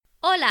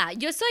Hola,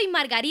 yo soy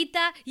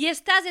Margarita y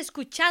estás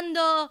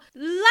escuchando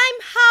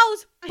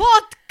Limehouse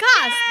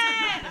Podcast.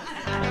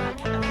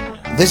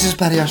 This is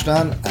Paddy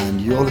Ashdown, and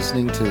you're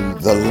listening to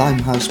the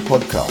Limehouse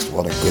Podcast.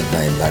 What a good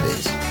name that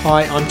is.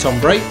 Hi, I'm Tom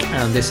Brake,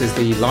 and this is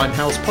the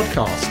Limehouse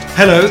Podcast.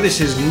 Hello,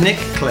 this is Nick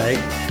Clegg,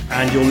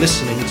 and you're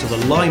listening to the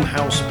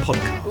Limehouse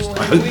Podcast.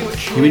 I hope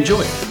you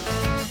enjoy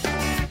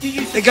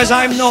it. Because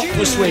I'm not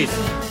persuaded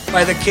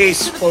by the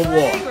case for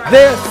war.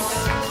 This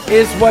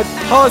is what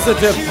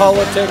positive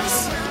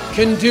politics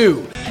can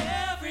do.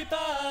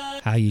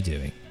 How you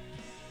doing?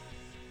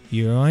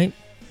 You alright?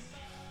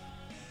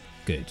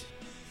 Good.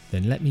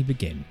 Then let me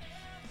begin.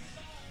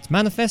 It's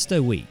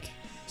Manifesto Week.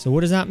 So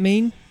what does that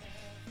mean?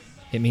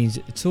 It means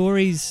that the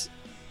Tories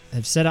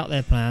have set out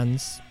their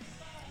plans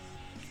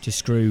to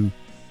screw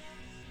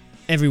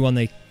everyone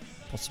they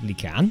possibly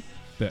can,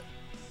 but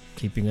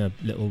keeping a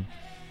little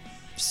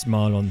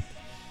smile on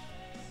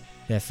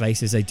their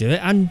face as they do it.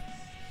 And,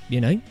 you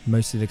know,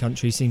 most of the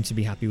country seem to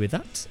be happy with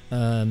that.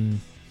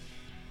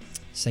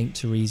 Saint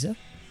Teresa,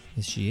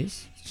 as she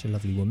is, such a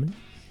lovely woman,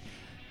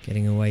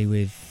 getting away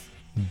with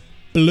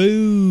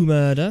blue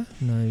murder,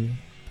 no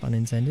pun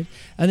intended.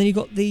 And then you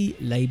got the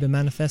Labour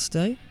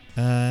manifesto,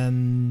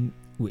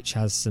 which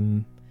has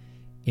some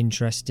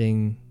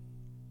interesting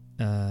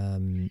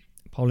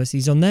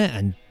policies on there,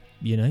 and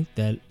you know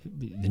they're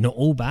not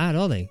all bad,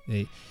 are they?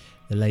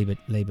 The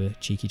Labour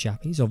cheeky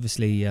chappies,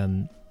 obviously.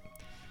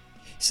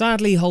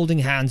 Sadly, holding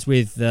hands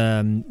with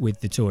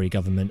the Tory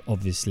government,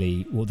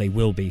 obviously, well, they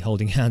will be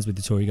holding hands with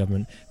the Tory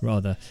government,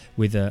 rather,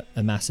 with a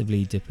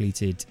massively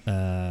depleted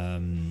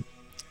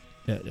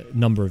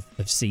number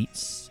of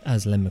seats.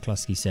 As Len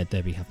McCluskey said,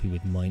 they'll be happy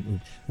with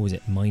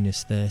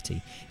minus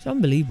 30. It's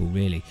unbelievable,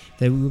 really.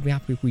 They would be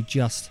happy if we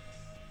just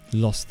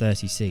lost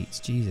 30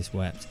 seats. Jesus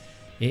wept.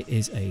 It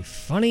is a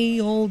funny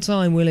old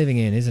time we're living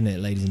in, isn't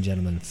it, ladies and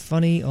gentlemen?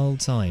 Funny old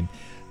time.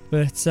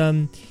 But,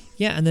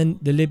 yeah, and then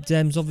the Lib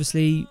Dems,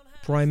 obviously,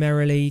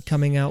 primarily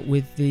coming out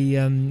with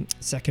the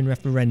second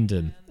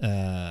referendum.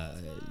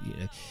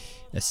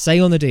 Say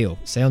on the deal,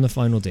 say on the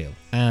final deal.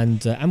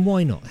 And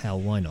why not? Hell,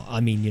 why not?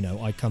 I mean, you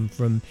know, I come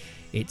from,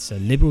 it's a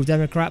Liberal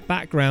Democrat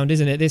background,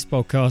 isn't it, this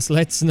podcast?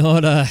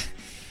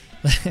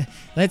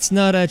 Let's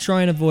not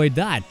try and avoid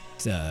that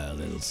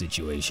little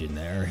situation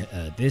there.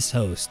 This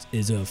host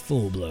is a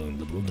full-blown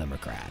Liberal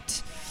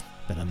Democrat.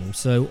 But I'm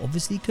also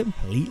obviously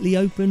completely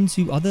open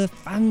to other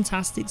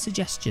fantastic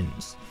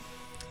suggestions.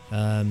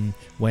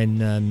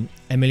 When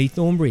Emily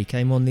Thornberry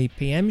came on the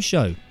PM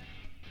show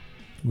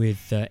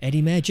with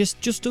Eddie Mair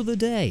just the other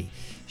day,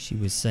 she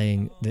was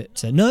saying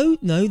that no,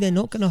 they're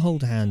not going to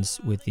hold hands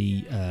with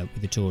the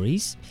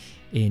Tories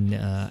in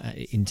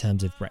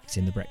terms of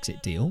Brexit, the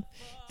Brexit deal.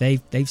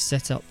 They've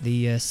set up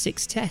the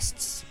 6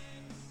 tests.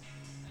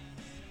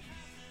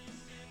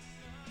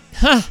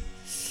 Ha!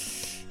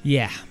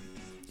 Yeah,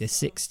 the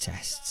 6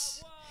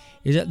 tests.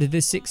 Is that the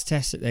 6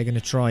 tests that they're going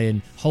to try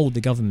and hold the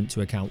government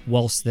to account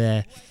whilst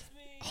they're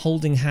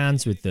holding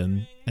hands with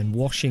them and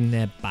washing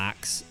their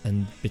backs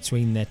and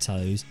between their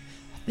toes?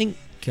 I think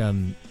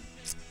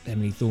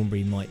Emily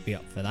Thornberry might be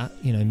up for that.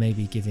 You know,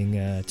 maybe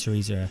giving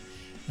Theresa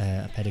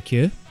a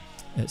pedicure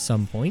at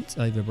some point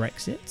over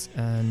Brexit,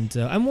 and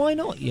why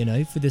not? You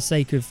know, for the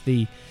sake of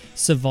the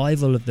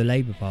survival of the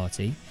Labour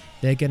Party,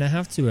 they're going to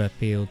have to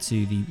appeal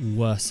to the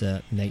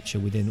worser nature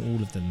within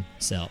all of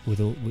themselves.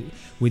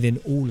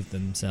 Within all of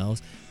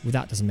themselves. Well,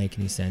 that doesn't make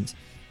any sense.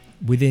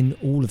 Within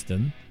all of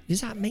them.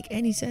 Does that make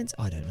any sense?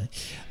 I don't know.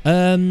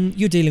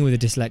 You're dealing with a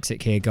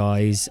dyslexic here,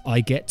 guys. I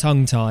get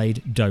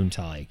tongue-tied, don't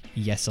I?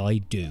 Yes, I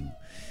do.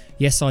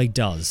 Yes, I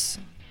does.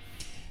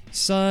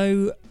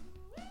 So,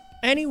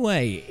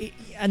 anyway,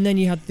 and then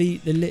you had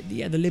the Lib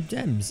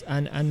Dems,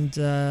 and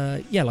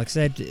yeah, like I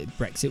said,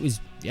 Brexit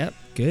was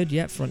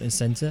good, front and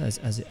centre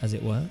as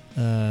it were.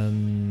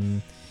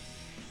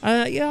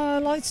 Yeah, I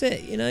liked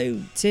it. You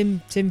know,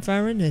 Tim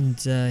Farron and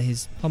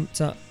his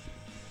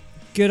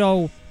good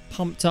old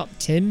pumped up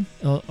Tim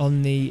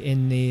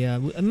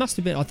it must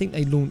have been, I think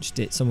they launched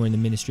it somewhere in the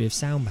Ministry of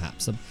Sound,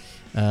 perhaps.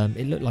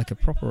 It looked like a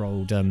proper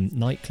old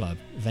nightclub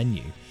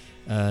venue.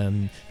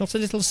 Not a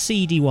little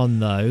seedy one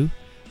though,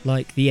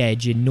 like the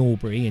Edge in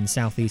Norbury in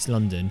southeast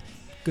London.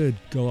 Good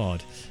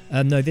God.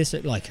 No, this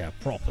looked like a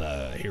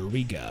proper, here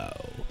we go.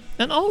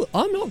 And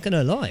I'm not going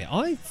to lie,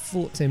 I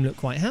thought Tim looked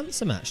quite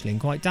handsome actually, and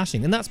quite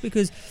dashing. And that's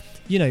because,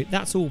 you know,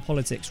 that's all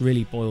politics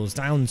really boils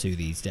down to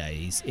these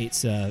days.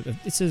 It's a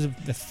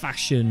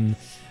fashion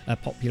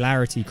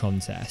popularity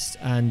contest.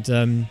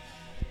 And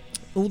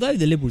although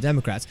the Liberal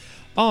Democrats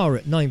are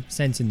at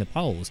 9% in the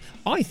polls,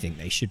 I think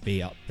they should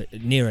be up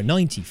nearer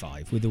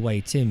 95 with the way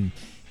Tim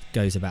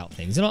goes about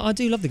things. And I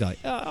do love the guy.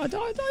 I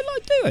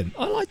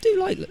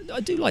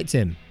do like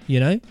Tim, you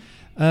know.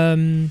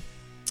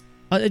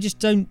 I just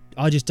don't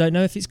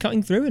know if it's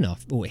cutting through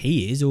enough, or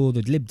he is, or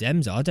the Lib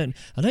Dems are. I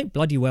don't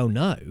bloody well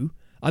know.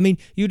 I mean,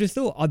 you'd have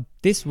thought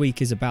this week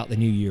is about the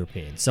new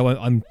Europeans, so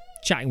I'm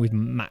chatting with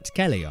Matt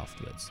Kelly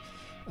afterwards,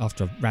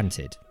 after I've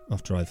ranted,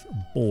 after I've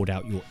bored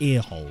out your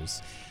ear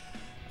holes.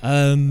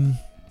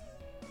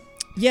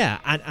 Yeah,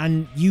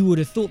 and you would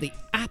have thought the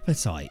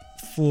appetite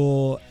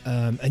for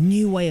a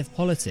new way of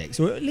politics,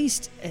 or at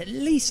least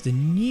a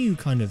new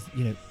kind of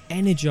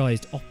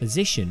energised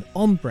opposition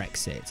on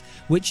Brexit,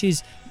 which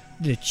is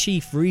the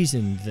chief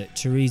reason that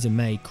Theresa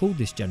May called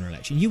this general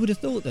election. You would have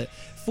thought that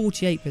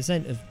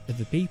 48% of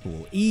the people,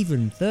 or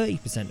even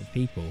 30% of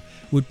people,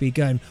 would be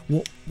going,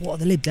 what are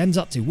the Lib Dems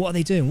up to? What are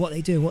they doing? What are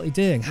they doing? What are they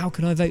doing? How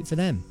can I vote for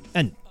them?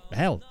 And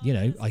hell,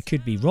 I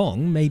could be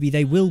wrong. Maybe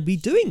they will be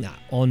doing that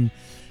on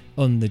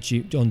June the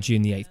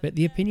 8th. But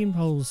the opinion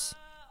polls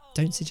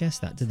don't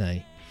suggest that, do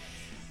they?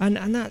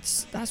 And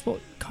that's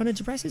what kind of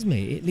depresses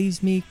me. It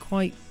leaves me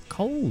quite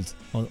cold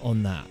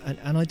on that,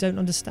 and I don't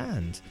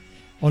understand.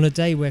 On a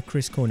day where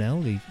Chris Cornell,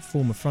 the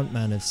former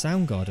frontman of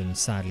Soundgarden,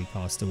 sadly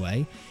passed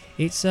away,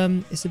 it's a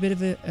bit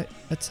of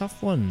a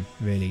tough one,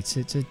 really,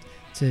 to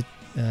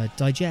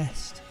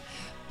digest.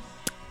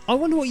 I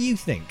wonder what you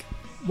think.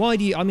 Why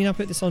do you? I mean, I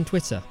put this on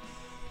Twitter.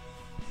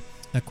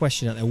 A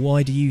question out there: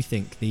 why do you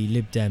think the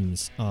Lib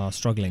Dems are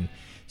struggling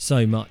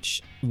so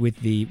much with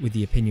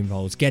the opinion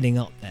polls, getting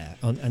up there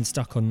and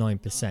stuck on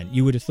 9%?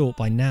 You would have thought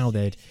by now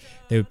they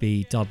would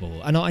be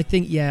double. And I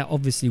think,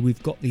 obviously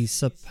we've got these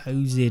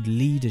supposed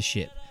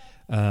leadership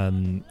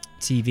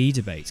TV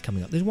debates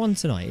coming up. There's one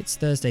tonight. It's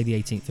Thursday the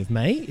 18th of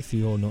May, if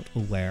you're not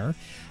aware.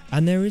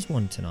 And there is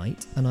one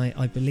tonight. And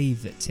I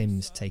believe that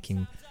Tim's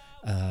taking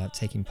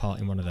part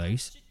in one of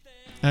those.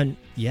 And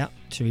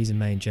Theresa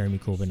May and Jeremy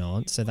Corbyn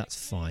aren't, so that's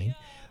fine.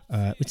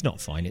 It's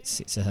not fine.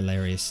 It's a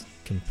hilarious,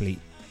 complete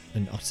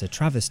and utter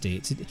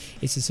travesty.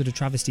 It's a sort of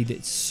travesty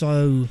that's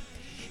so...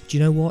 Do you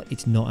know what?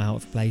 It's not out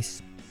of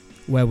place.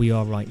 Where we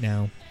are right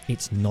now,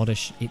 it's not a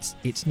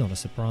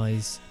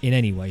surprise in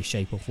any way,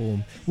 shape or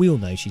form. We all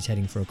know she's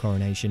heading for a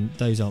coronation.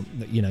 Those aren't,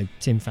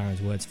 Tim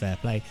Farron's words, fair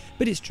play,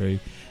 but it's true.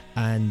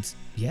 And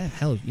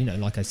hell,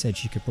 like I said,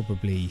 she could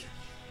probably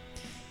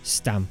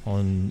stamp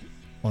on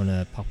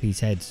a puppy's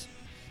head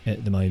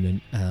at the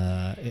moment.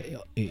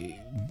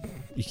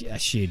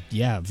 She'd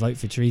vote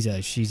for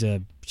Theresa.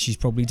 She's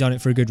probably done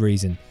it for a good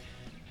reason.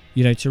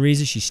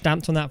 Theresa, she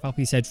stamped on that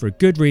puppy's head for a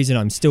good reason.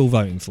 I'm still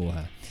voting for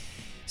her.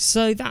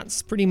 So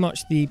that's pretty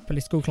much the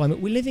political climate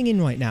we're living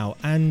in right now.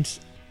 And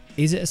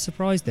is it a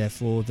surprise,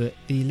 therefore, that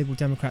the Liberal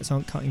Democrats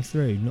aren't cutting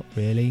through? Not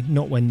really.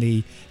 Not when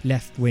the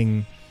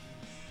left-wing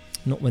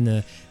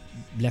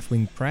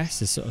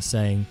press is sort of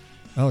saying,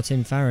 oh,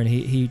 Tim Farron,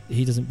 he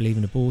doesn't believe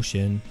in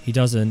abortion. He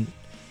doesn't.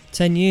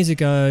 10 years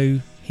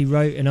ago, he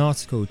wrote an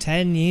article.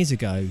 10 years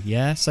ago,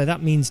 yeah? So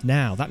that means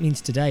now. That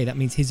means today. That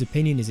means his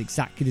opinion is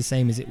exactly the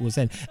same as it was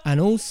then. And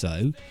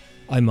also,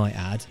 I might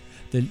add,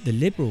 the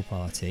Liberal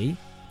Party...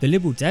 The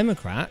Liberal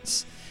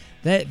Democrats,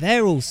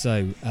 they're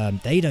also,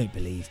 they don't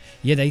believe.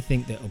 Yeah, they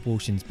think that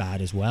abortion's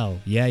bad as well.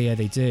 Yeah,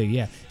 they do,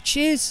 yeah.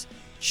 Cheers,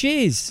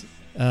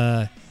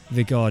 The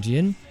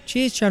Guardian.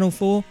 Cheers, Channel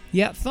 4.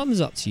 Yeah,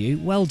 thumbs up to you.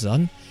 Well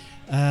done.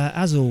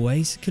 As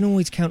always, can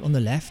always count on the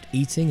left,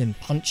 eating and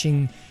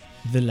punching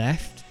the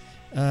left,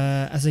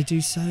 as they do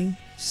so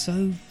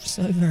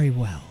very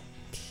well.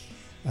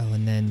 Oh,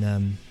 and then,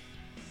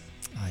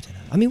 I don't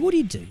know. I mean, what do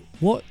you do?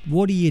 What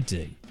do you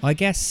do? I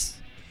guess...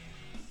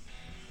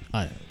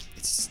 I don't know,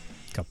 it's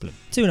a couple of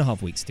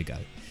 2.5 weeks to go.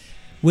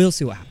 We'll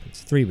see what happens.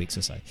 3 weeks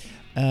or so.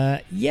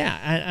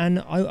 And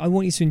I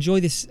want you to enjoy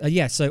this.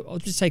 So I'll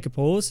just take a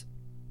pause.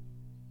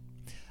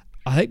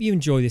 I hope you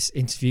enjoy this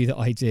interview that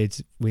I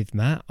did with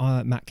Matt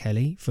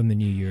Kelly from the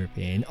New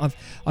European.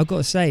 I've got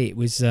to say, it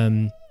was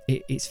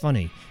it's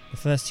funny. The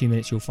first 2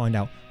 minutes you'll find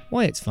out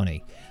why it's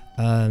funny.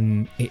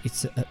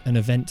 It's an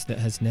event that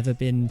has never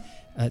been,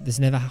 that's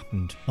never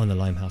happened on the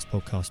Limehouse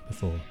podcast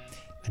before.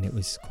 And it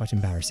was quite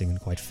embarrassing and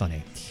quite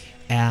funny.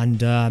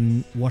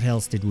 And what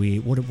else did we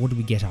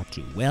get up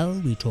to? Well,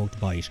 we talked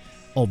about,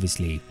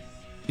 obviously,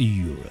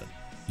 Europe.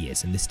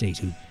 Yes, and the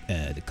state of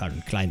the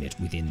current climate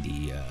within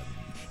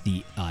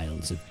the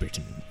Isles of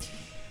Britain.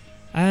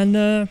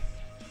 And,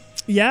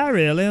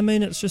 really, I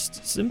mean, it's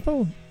just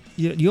simple.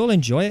 You'll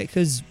enjoy it,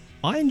 because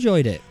I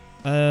enjoyed it.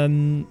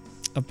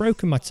 I've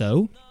broken my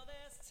toe.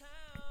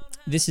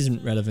 This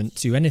isn't relevant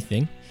to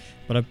anything,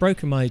 but I've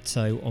broken my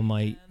toe on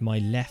my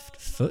left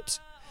foot.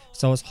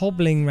 So I was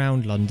hobbling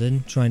around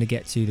London trying to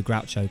get to the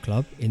Groucho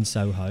Club in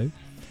Soho,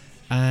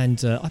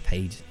 and I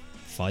paid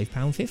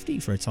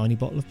 £5.50 for a tiny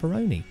bottle of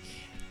Peroni.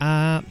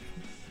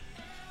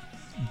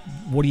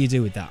 What do you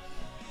do with that?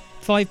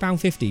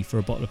 £5.50 for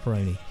a bottle of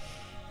Peroni.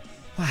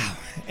 Wow.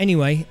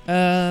 Anyway,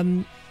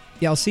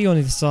 I'll see you on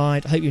the other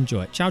side. I hope you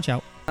enjoy it. Ciao,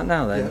 ciao.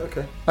 Now then. Yeah,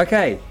 okay.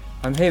 Okay,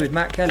 I'm here with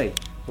Matt Kelly,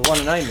 the one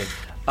and only,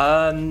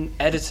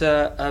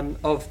 editor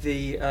of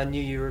the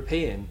New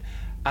European.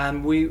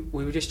 And we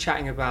were just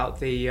chatting about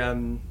the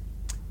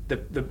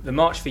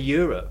March for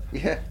Europe,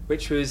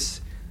 which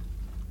was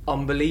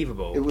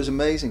unbelievable. It was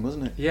amazing,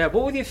 wasn't it? Yeah.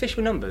 What were the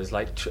official numbers?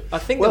 Like, I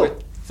think there were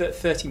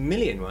 30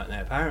 million, weren't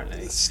there?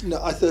 Apparently.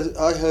 No, I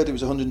heard it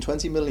was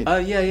 120 million. Oh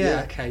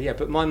yeah. Okay, yeah.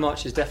 But my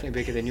march is definitely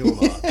bigger than your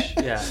march.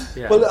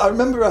 Yeah. Well, I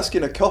remember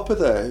asking a copper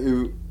there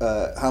who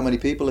how many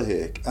people are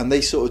here, and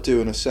they sort of do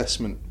an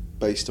assessment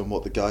based on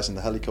what the guys in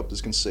the helicopters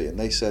can see, and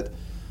they said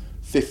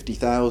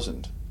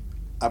 50,000.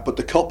 but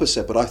the copper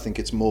said, but I think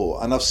it's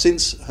more. And I've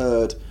since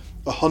heard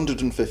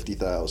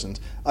 150,000.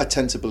 I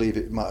tend to believe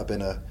it might have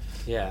been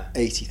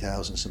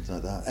 80,000, something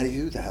like that. And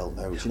who the hell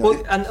knows? You know,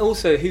 well, and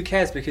also, who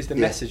cares, because the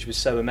message was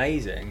so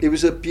amazing. It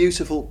was a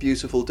beautiful,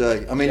 beautiful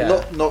day. I mean,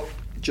 not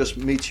just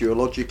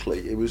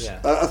meteorologically. It was.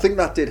 I think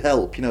that did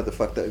help. You know, the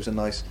fact that it was a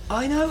nice.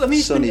 I know. I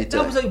mean, sunny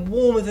that was like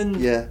warmer than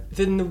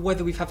the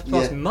weather we've had for the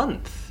past Yeah.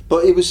 month.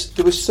 But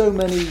there was so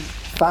many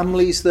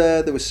families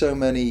there. There were so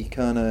many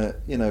kind of,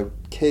 you know,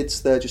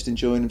 kids there just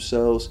enjoying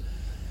themselves.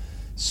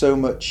 So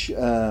much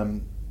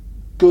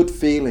good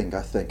feeling,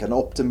 I think, and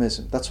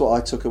optimism. That's what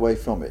I took away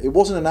from it. It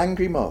wasn't an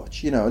angry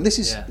march, you know. And this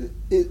is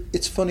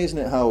it's funny, isn't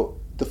it, how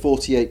the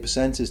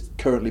 48% is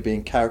currently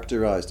being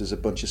characterised as a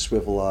bunch of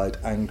swivel-eyed,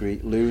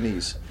 angry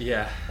loonies.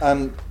 Yeah.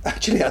 And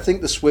actually, I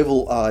think the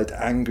swivel-eyed,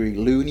 angry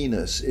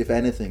looniness, if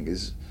anything,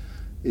 is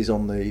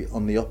on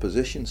the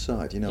opposition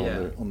side, you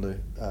know, on the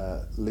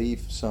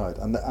Leave side,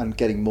 and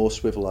getting more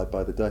swivel-eyed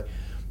by the day.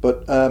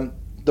 But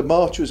the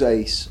march was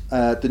ace.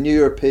 The New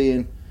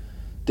European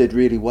did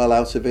really well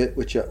out of it,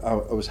 which I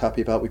was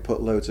happy about. We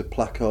put loads of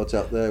placards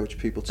out there, which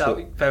people took. That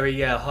was very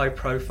high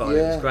profile.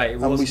 It was great.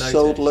 And we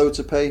sold loads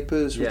of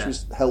papers, which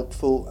was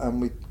helpful, and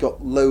we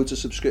got loads of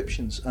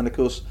subscriptions. And of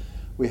course,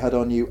 we had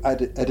our new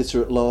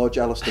editor at large,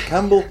 Alistair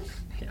Campbell.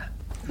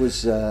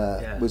 Was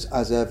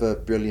as ever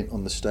brilliant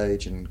on the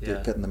stage and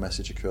getting the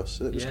message across.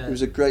 So it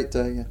was a great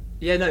day. Yeah.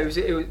 Yeah, no, it was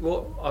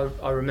what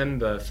I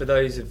remember, for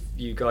those of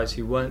you guys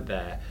who weren't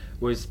there,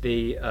 was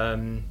the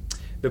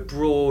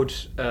broad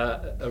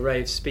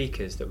array of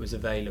speakers that was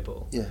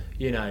available. Yeah.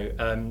 You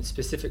know,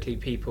 specifically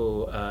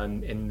people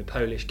in the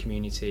Polish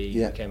community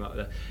who came up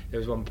with there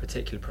was one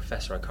particular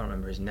professor, I can't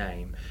remember his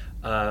name.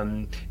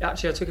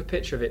 Actually, I took a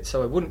picture of it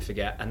so I wouldn't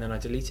forget, and then I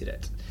deleted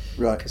it.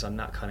 Right. Because I'm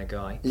that kind of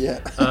guy.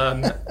 Yeah.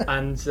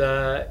 And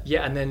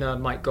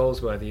then Mike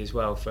Goldsworthy as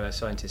well for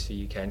Scientists for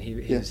UK, and he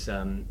was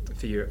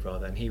for Europe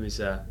rather, and he was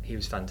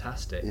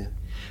fantastic. Yeah.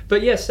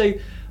 But so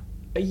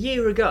a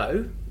year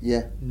ago,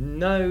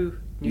 no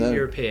New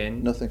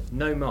European, nothing,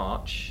 no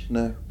march.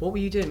 No. What were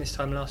you doing this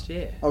time last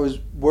year? I was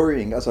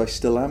worrying, as I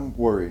still am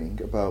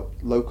worrying, about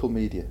local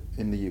media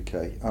in the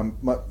UK.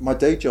 My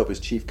day job is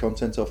Chief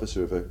Content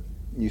Officer of a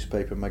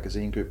newspaper and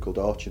magazine group called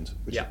Archant,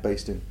 which is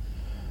based in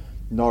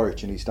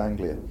Norwich in East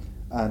Anglia.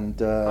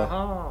 And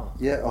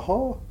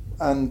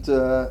And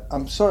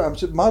I'm sorry, I'm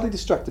just mildly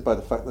distracted by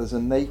the fact there's a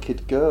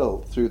naked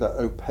girl through that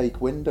opaque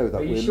window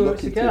that we're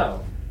looking through.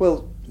 Girl?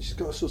 Well, she's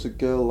got a sort of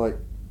girl-like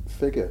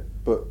figure,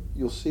 but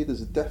you'll see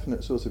there's a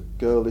definite sort of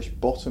girlish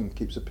bottom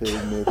keeps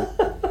appearing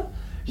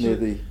near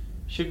the.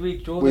 Should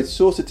we draw? We're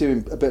sort of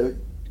doing a bit of.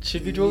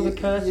 Should we draw the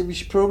curtain? Yeah, we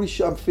should probably.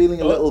 I'm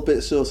feeling a little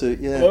bit sort of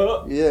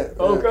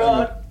Oh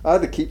God!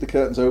 Either keep the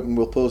curtains open,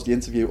 we'll pause the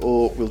interview,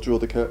 or we'll draw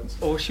the curtains.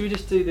 Or should we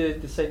just do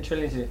the St.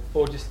 Trinity,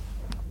 or just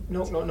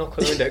knock on the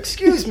window?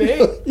 Excuse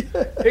me,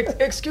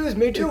 excuse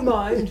me, do you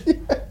mind?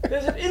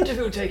 There's an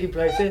interview taking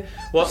place here.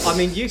 Well, I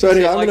mean, you. So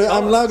anyway,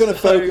 I'm now going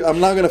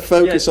to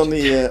focus on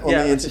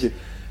the interview.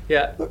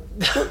 Yeah.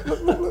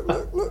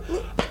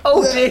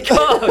 Oh dear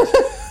God!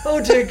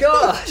 Oh dear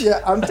God!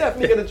 Yeah, I'm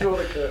definitely going to draw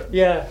the curtain.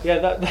 Yeah.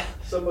 That.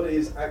 Somebody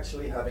is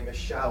actually having a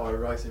shower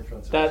right in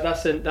front of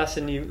us. That's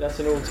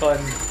an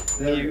all-time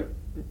new.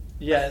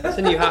 Yeah, that's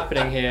a new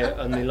happening here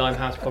on the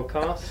Limehouse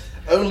podcast.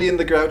 Only in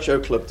the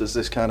Groucho Club does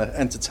this kind of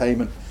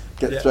entertainment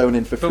get thrown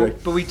in for free.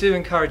 But we do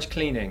encourage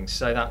cleaning,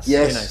 so that's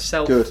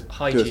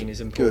self-hygiene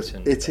is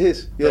important. Good. It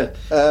is, yeah.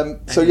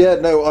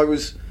 I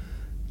was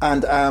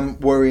and am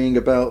worrying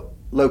about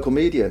local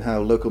media and how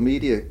local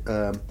media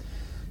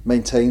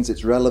maintains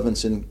its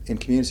relevance in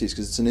communities,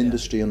 because it's an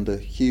industry under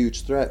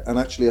huge threat. And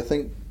actually, I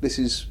think this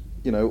is,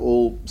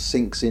 all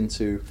sinks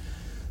into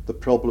the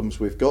problems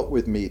we've got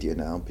with media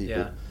now, and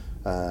people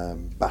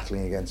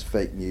battling against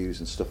fake news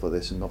and stuff like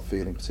this, and not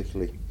feeling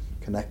particularly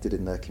connected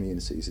in their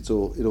communities. It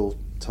all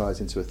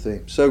ties into a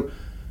theme. So,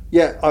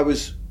 I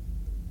was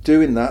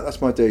doing that.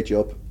 That's my day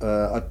job.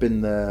 I'd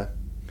been there,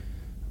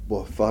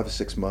 5 or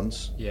 6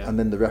 months, and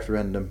then the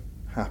referendum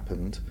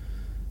happened.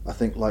 I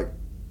think, like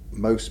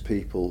most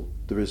people,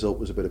 the result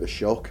was a bit of a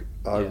shock.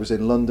 I was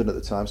in London at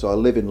the time, so I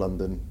live in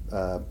London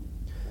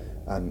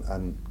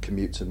and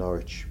commute to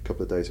Norwich a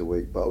couple of days a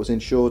week. But I was in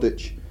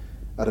Shoreditch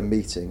at a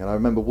meeting, and I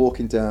remember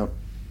walking down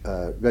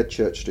Red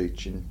Church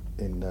Street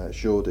in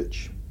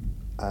Shoreditch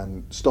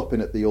and stopping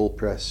at the All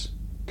Press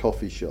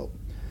coffee shop.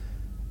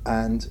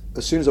 And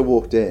as soon as I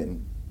walked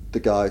in, the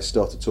guy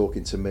started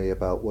talking to me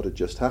about what had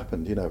just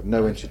happened.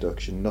 No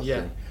introduction, nothing.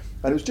 Yeah.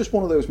 And it was just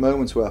one of those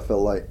moments where I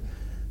felt like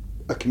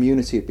a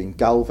community had been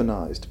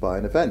galvanised by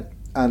an event.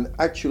 And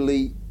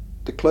actually,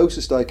 the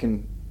closest I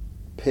can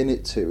pin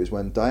it to is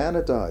when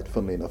Diana died,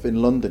 funnily enough,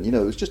 in London. It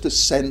was just a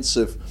sense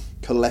of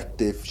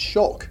collective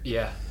shock.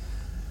 Yeah.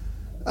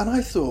 And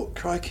I thought,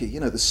 crikey,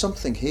 there's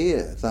something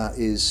here that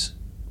is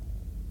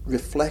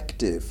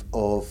reflective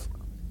of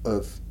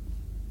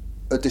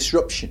a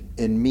disruption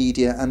in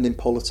media and in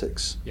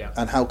politics. Yeah.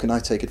 And how can I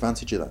take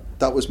advantage of that?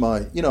 That was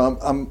my,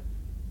 I'm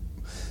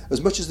as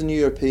much as the New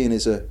European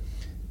is a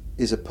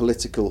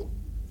political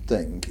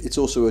thing, it's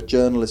also a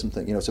journalism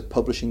thing. You know, it's a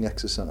publishing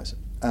exercise.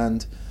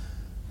 And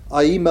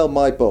I emailed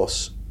my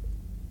boss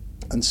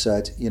and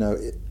said, you know,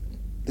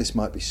 this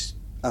might be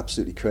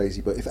absolutely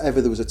crazy, but if ever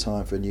there was a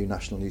time for a new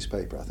national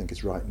newspaper, I think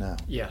it's right now.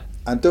 Yeah.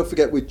 And don't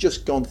forget, we'd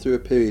just gone through a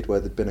period where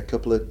there'd been a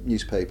couple of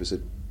newspapers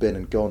had been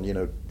and gone. You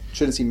know,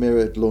 Trinity Mirror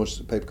had launched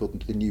a paper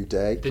called The New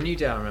Day. The New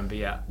Day, I remember,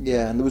 yeah.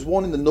 Yeah, and there was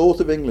one in the north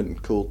of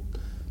England called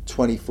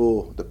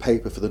 24, the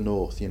paper for the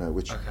north, you know,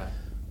 which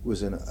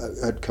was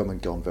had come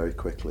and gone very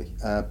quickly.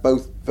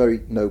 Both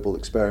very noble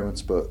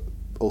experiments, but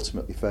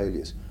ultimately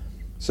failures.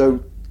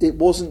 So it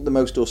wasn't the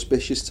most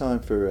auspicious time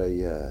for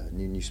a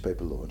new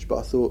newspaper launch, but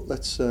I thought,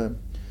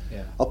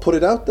 I'll put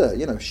it out there,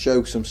 you know,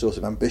 show some sort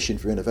of ambition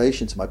for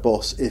innovation to my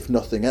boss, if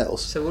nothing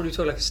else. So what do we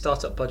talk, like a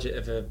startup budget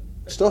of a...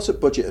 Startup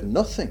budget of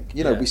nothing.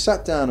 You know, we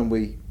sat down and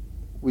we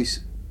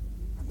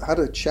had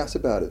a chat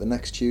about it the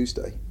next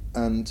Tuesday,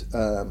 and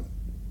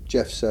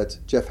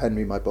Jeff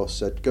Henry, my boss,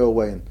 said, go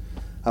away and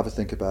have a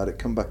think about it,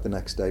 come back the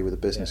next day with a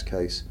business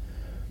case.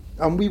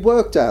 And we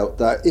worked out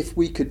that if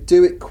we could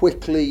do it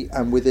quickly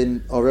and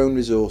within our own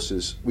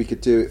resources, we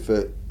could do it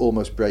for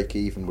almost break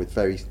even with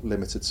very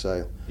limited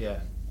sale.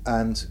 Yeah.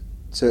 And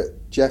to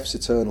Jeff's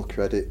eternal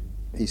credit,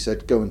 he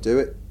said, go and do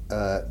it.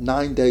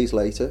 9 days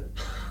later,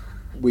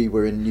 we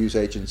were in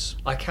newsagents.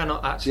 I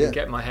cannot actually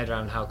get my head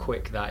around how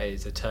quick that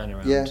is, a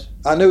turnaround. Yeah,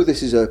 I know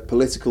this is a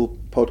political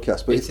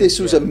podcast, but if this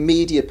was a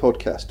media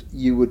podcast,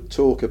 you would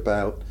talk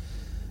about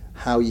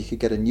how you could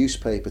get a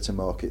newspaper to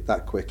market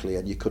that quickly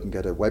and you couldn't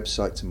get a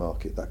website to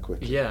market that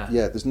quickly. Yeah.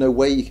 Yeah, there's no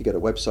way you could get a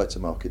website to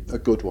market, a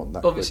good one,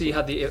 that Obviously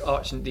quickly. you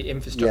had the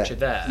infrastructure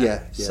there.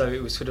 Yeah. So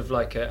it was sort of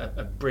like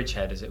a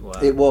bridgehead, as it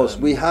were. It was.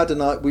 We had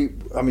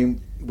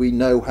we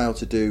know how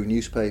to do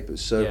newspapers.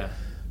 So,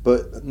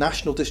 but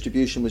national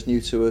distribution was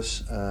new to us.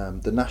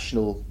 The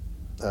national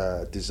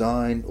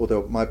design,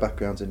 although my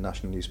background's in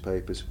national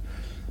newspapers,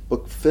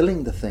 but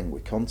filling the thing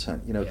with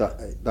content, you know,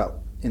 that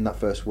in that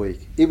first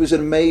week, it was an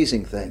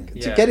amazing thing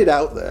to get it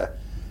out there.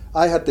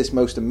 I had this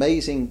most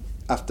amazing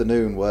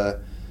afternoon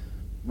where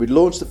we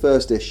launched the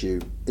first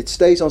issue. It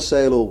stays on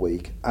sale all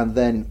week, and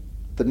then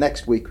the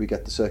next week we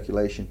get the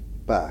circulation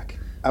back,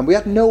 and we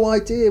had no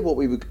idea what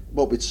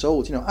we'd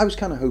sold. You know, I was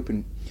kind of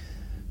hoping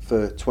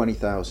for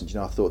 20,000. You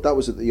know, I thought that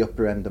was at the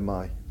upper end of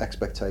my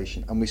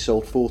expectation, and we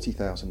sold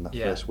 40,000 that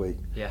first week.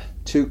 Yeah.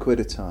 £2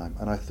 a time,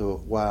 and I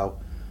thought, wow,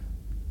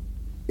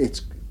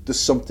 there's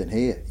something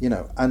here, you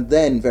know. And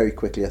then very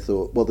quickly I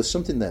thought, well, there's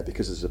something there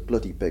because there's a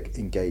bloody big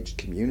engaged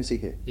community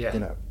here, you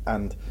know.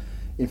 And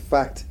in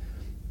fact,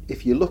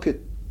 if you look at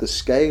the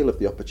scale of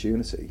the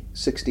opportunity,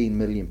 16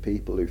 million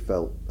people who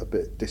felt a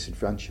bit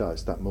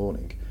disenfranchised that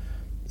morning,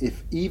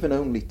 if even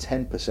only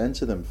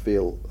 10% of them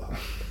feel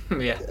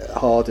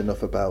hard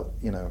enough about,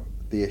 you know,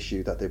 the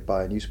issue that they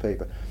buy a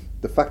newspaper,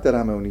 the fact that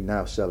I'm only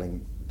now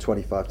selling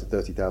 25 to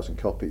 30,000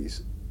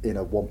 copies in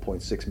a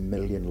 1.6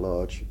 million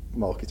large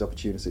market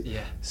opportunity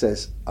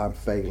says I'm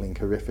failing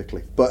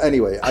horrifically. But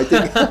anyway, I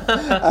think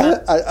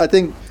I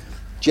think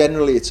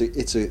generally it's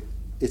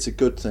a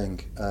good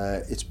thing.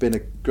 It's been a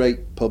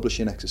great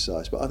publishing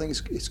exercise, but I think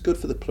it's good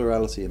for the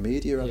plurality of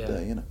media out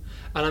there, you know.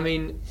 And I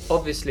mean,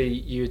 obviously,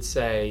 you would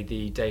say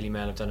the Daily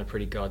Mail have done a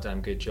pretty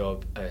goddamn good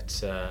job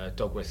at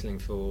dog whistling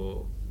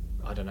for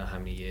I don't know how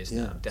many years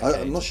now.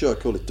 I'm not sure I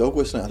call it dog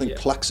whistling. I think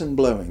klaxon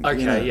blowing.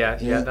 Okay,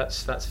 you know?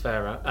 that's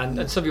fairer.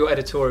 And some of your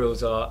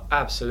editorials are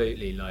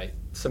absolutely like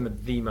some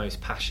of the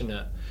most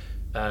passionate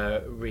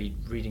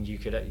reading you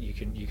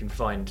can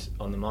find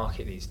on the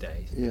market these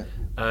days. Yeah.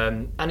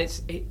 And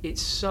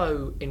it's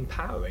so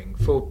empowering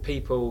for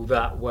people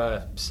that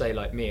were, say,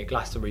 like me at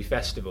Glastonbury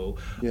Festival,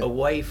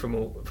 away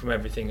from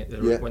everything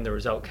when the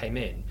result came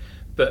in,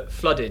 but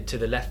flooded to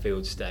the left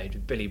field stage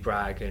with Billy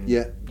Bragg and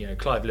you know,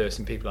 Clive Lewis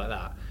and people like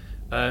that.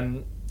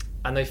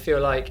 And they feel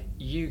like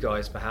you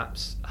guys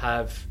perhaps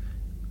have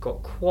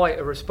got quite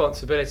a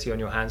responsibility on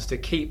your hands to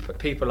keep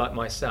people like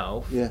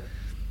myself.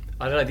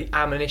 I don't know, the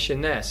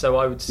ammunition there. So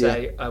I would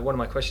say one of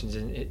my questions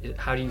is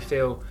how do you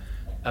feel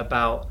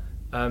about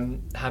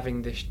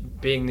having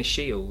being the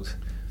shield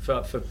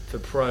for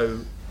pro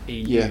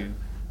EU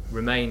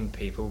Remain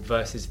people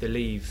versus the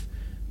Leave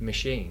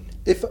machine?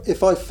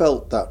 If I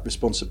felt that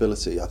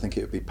responsibility, I think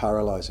it would be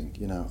paralysing,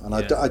 you know. And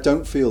I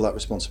don't feel that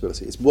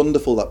responsibility. It's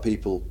wonderful that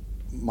people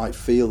might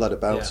feel that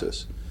about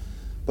us,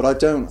 but I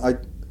don't.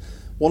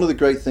 One of the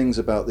great things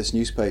about this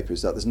newspaper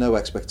is that there's no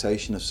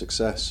expectation of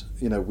success.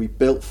 You know, we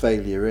built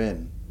failure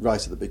in right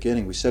at the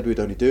beginning. We said we'd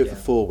only do it for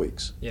 4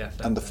 weeks,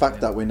 and the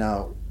fact that we're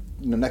now,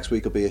 you know, next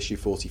week will be issue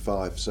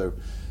 45, so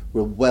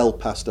we're well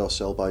past our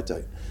sell-by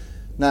date.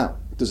 Now,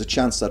 there's a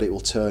chance that it will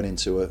turn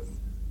into a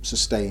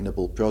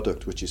sustainable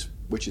product, which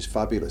is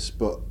fabulous.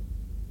 But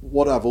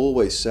what I've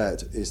always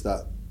said is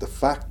that the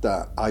fact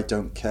that I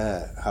don't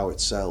care how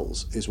it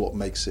sells is what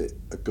makes it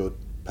a good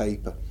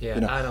paper. Yeah,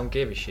 you know, I don't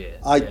give a shit.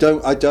 I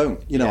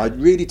don't. You know, I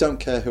really don't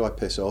care who I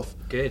piss off.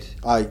 Good.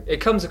 It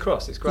comes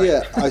across. It's great.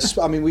 Yeah,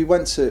 I mean,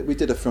 we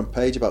did a front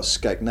page about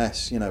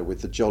Skegness, you know,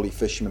 with the Jolly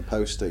Fisherman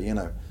poster, you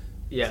know.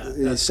 Yeah.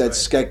 It said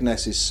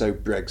Skegness is so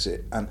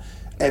Brexit, and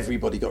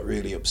everybody got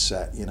really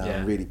upset, you know,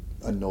 and really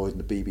annoyed,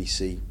 and the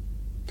BBC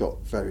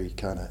got very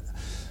kind of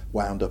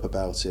wound up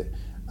about it.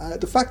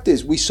 The fact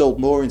is, we sold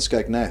more in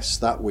Skegness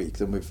that week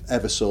than we've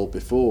ever sold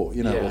before,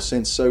 or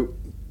since. So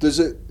there's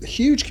a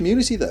huge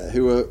community there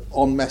who are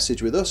on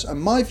message with us.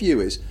 And my view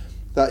is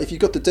that if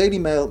you've got the Daily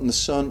Mail and the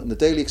Sun and the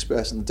Daily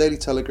Express and the Daily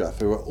Telegraph,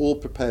 who are all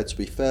prepared to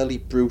be fairly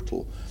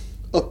brutal,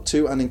 up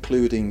to and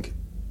including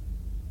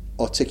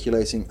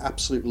articulating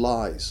absolute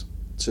lies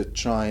to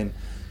try and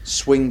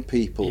swing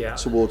people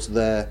towards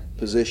their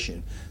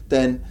position,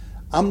 then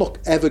I'm not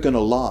ever going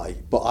to lie,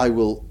 but I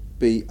will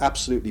be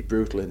absolutely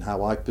brutal in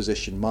how I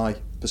position my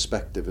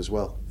perspective as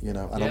well, and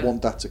I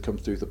want that to come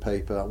through the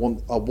paper. I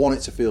want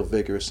it to feel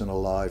vigorous and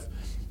alive,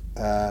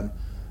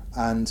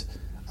 and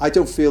I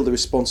don't feel the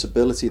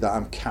responsibility that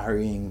I'm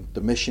carrying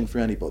the mission for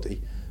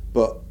anybody,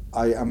 but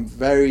I am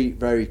very,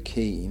 very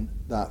keen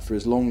that for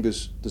as long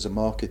as there's a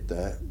market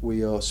there,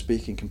 we are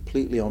speaking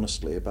completely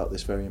honestly about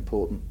this very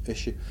important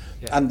issue.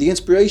 And the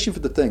inspiration for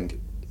the thing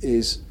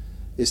is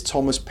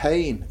Thomas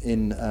Paine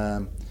in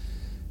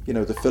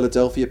the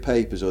Philadelphia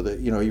Papers, or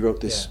he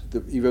wrote this.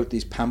 He wrote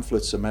these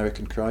pamphlets,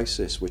 American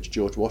Crisis, which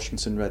George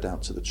Washington read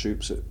out to the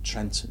troops at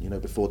Trenton,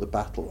 before the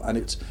battle. And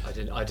it's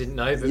I didn't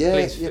know, but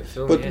please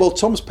fill me in. Well,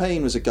 Thomas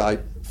Paine was a guy,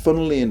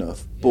 funnily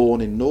enough,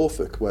 born in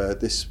Norfolk, where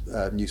this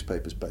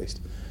newspaper's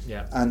based.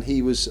 Yeah. And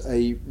he was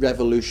a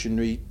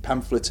revolutionary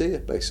pamphleteer,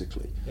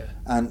 basically. Yeah.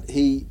 And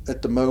he,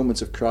 at the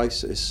moment of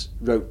crisis,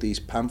 wrote these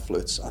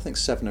pamphlets, I think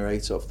 7 or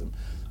 8 of them,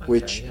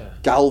 which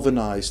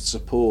galvanised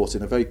support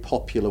in a very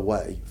popular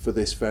way for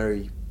this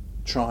very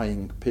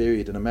trying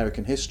period in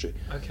American history.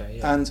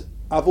 And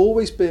I've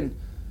always been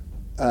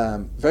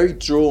very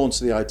drawn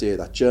to the idea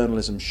that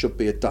journalism should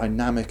be a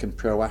dynamic and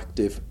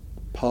proactive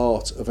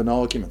part of an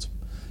argument.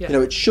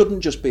 It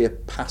shouldn't just be a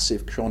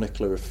passive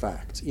chronicler of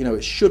fact.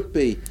 It should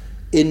be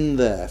in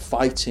there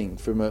fighting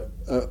from a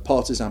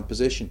partisan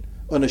position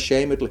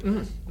unashamedly.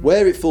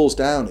 Where it falls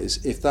down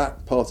is if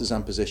that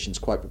partisan position is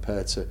quite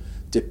prepared to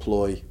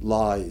deploy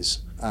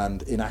lies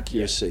and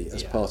inaccuracy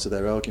as part of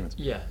their argument.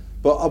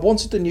 But I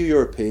wanted the New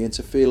European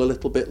to feel a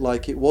little bit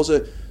like it was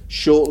a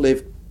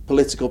short-lived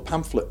political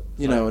pamphlet,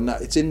 and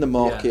that it's in the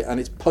market and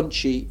it's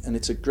punchy and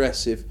it's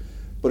aggressive,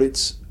 but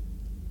it's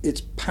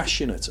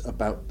passionate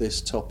about this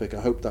topic.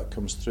 I hope that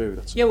comes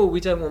through.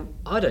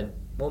 I don't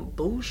want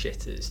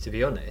bullshitters, to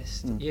be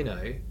honest,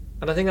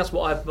 and I think that's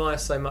what I admire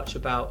so much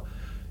about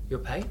your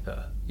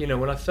paper.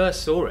 When I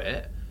first saw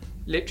it,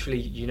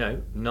 literally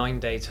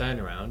 9-day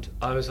turnaround,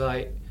 I was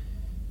like,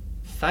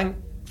 thank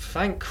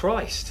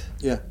Christ,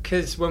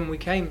 because when we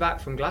came back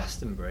from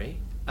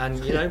Glastonbury and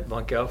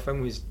my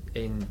girlfriend was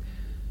in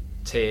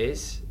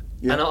tears,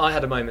 and I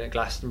had a moment at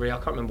Glastonbury. I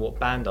can't remember what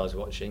band I was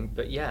watching,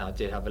 but I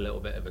did have a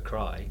little bit of a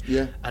cry,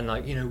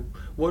 and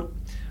what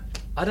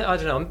I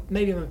don't know.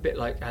 Maybe I'm a bit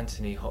like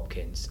Anthony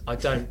Hopkins. I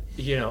don't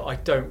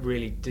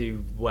really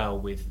do well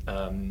with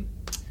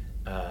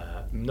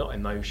not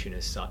emotion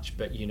as such,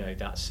 but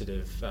that sort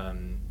of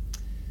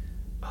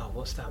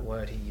what's that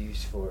word he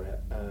used for it?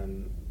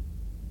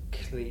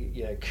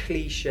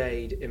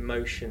 Cliched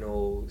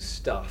emotional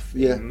stuff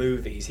in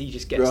movies. He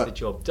just gets the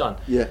job done.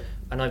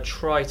 And I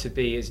try to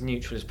be as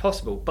neutral as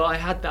possible. But I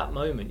had that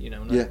moment,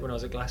 when I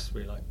was at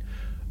Glastonbury, like,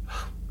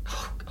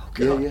 oh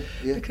God,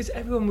 because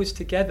everyone was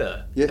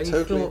together. And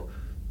you thought,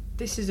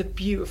 this is a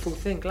beautiful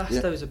thing.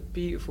 Glasgow is a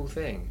beautiful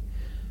thing.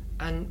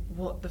 And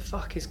what the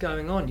fuck is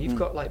going on? You've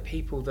got like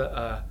people that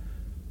are,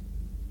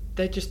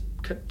 they just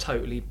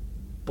totally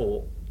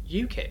bought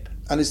UKIP.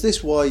 And is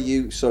this why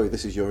you? Sorry,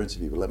 this is your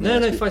interview. But let me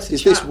ask you,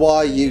 is chat. This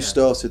why you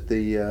started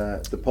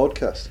the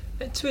podcast?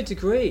 To a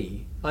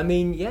degree, I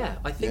mean,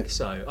 I think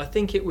so. I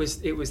think it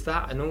was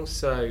that, and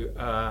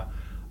also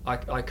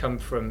I come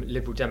from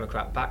Liberal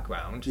Democrat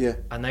background,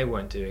 and they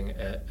weren't doing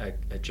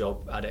a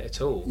job at it at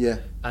all.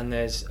 And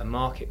there's a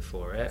market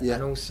for it,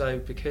 and also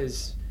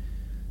because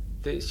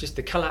it's just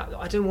the collapse.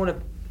 I don't want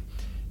to.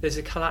 There's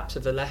a collapse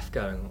of the left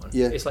going on.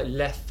 It's like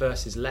left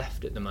versus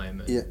left at the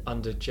moment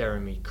under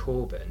Jeremy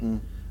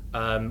Corbyn,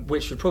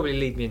 which would probably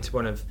lead me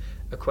into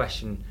a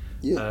question.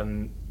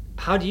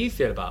 How do you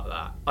feel about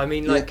that? I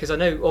mean, like, because I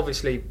know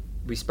obviously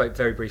we spoke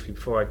very briefly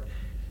before I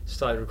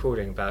started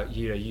recording about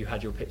you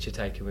had your picture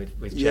taken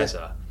with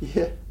Jezza.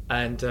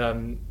 And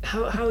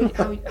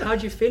how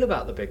do you feel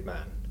about the big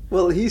man?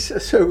 Well,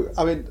 he's so.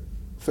 I mean,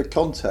 for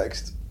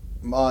context,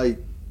 my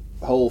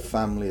whole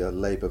family are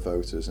Labour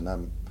voters, and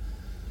I'm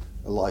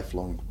a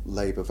lifelong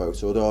Labour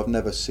voter, although I've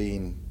never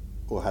seen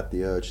or had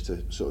the urge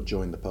to sort of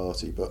join the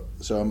party. But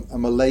so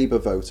I'm a Labour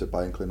voter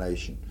by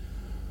inclination,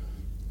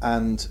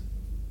 and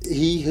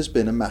he has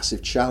been a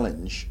massive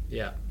challenge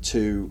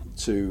to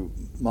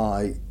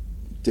my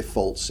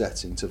default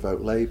setting to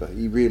vote Labour.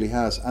 He really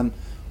has. And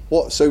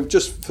so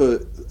just for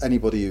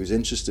anybody who's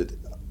interested,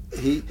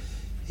 he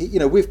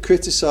we've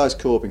criticised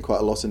Corbyn quite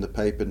a lot in the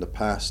paper in the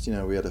past.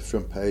 We had a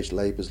front page,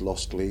 Labour's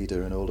lost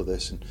leader and all of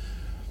this, and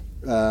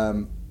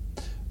and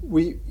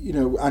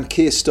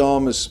Keir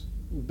Starmer's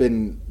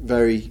been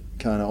very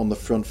kind of on the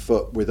front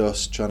foot with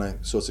us, trying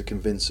to sort of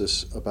convince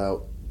us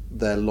about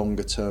their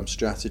longer term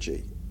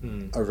strategy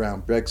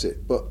around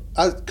Brexit. But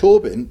as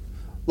Corbyn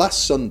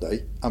last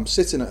Sunday, I'm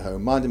sitting at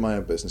home, minding my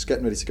own business,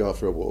 getting ready to go out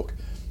for a walk,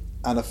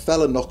 and a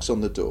fella knocks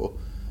on the door,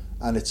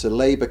 and it's a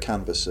Labour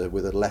canvasser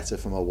with a letter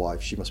from a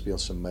wife. She must be on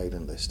some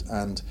mailing list.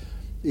 And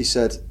he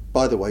said,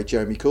 by the way,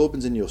 Jeremy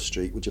Corbyn's in your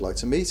street. Would you like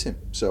to meet him?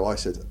 So I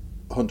said,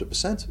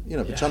 100%. You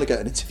know, I've been trying to get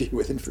an interview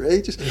with him for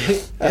ages.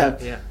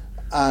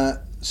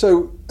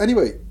 So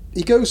anyway,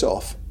 he goes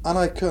off, and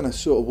I kind of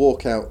sort of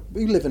walk out.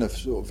 We live in a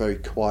sort of very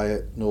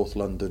quiet North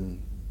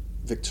London,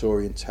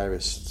 Victorian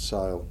terrace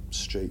style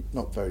street.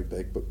 Not very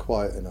big, but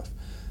quiet enough.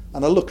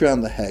 And I look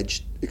around the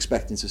hedge,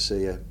 expecting to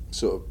see a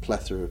sort of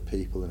plethora of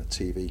people and a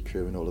TV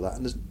crew and all of that,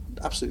 and there's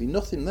absolutely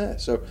nothing there.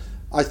 So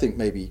I think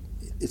maybe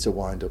it's a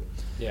wind-up.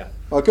 Yeah.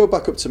 I go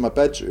back up to my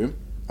bedroom,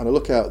 and I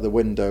look out the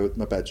window at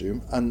my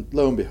bedroom, and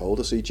lo and behold,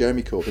 I see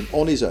Jeremy Corbyn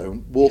on his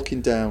own, walking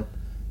down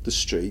the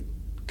street,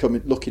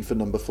 looking for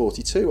number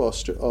 42, our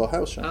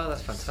house. Right? Oh,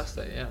 that's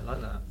fantastic. Yeah, I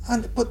like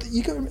that. But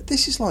you go,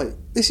 this is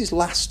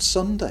last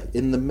Sunday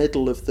in the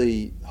middle of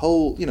the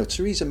whole. You know,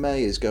 Theresa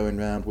May is going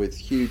around with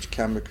huge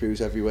camera crews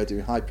everywhere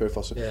doing high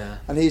profile stuff. Yeah.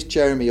 And here's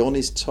Jeremy on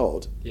his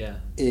Todd. Yeah.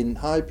 In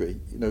Highbury,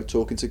 you know,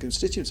 talking to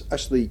constituents.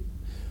 Actually,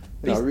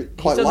 you know, I He's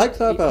quite done like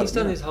that about He's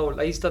him. done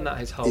that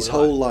his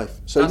whole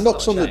life. So That's he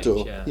knocks not on a the door.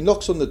 change, yeah. He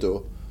knocks on the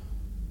door,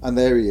 and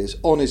there he is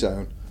on his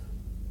own.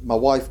 My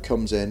wife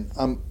comes in.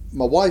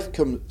 My wife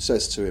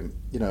says to him,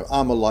 you know,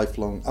 I'm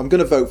going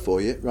to vote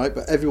for you, right?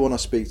 But everyone I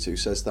speak to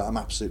says that I'm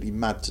absolutely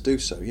mad to do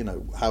so. You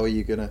know, how are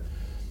you going to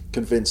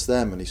convince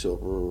them? And he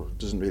sort of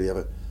doesn't really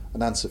have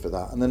an answer for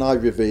that. And then I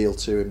reveal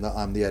to him that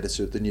I'm the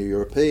editor of the New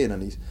European,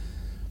 and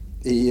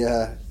he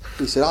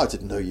said, I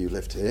didn't know you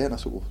lived here. And I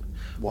said, well,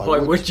 why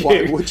would you?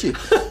 Why would you?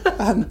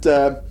 And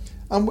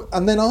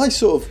then I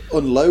sort of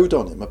unload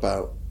on him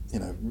about, you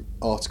know,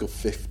 Article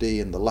 50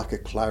 and the lack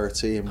of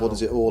clarity and what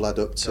does it all add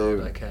up to.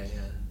 Okay,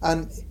 yeah.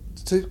 And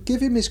to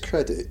give him his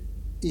credit,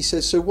 he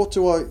says, so what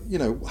do I, you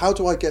know, how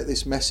do I get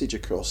this message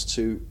across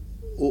to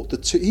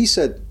he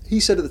said at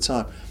the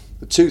time,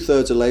 the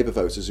 2/3 of Labour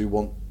voters who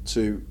want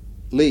to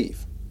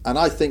leave. And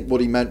I think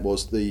what he meant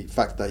was the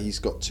fact that he's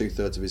got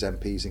 2/3 of his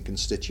MPs in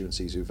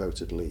constituencies who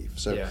voted leave.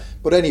 So, yeah.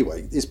 But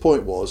anyway, his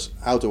point was,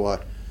 how do I,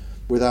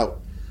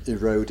 without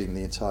eroding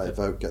the entire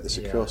vote, get this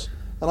across?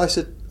 And I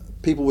said,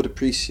 people would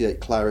appreciate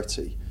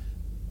clarity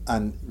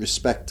and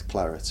respect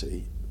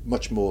clarity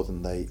much more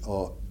than they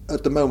are.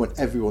 At the moment,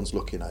 everyone's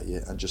looking at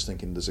you and just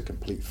thinking there's a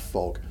complete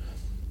fog.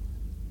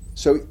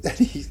 So then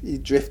he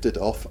drifted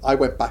off. I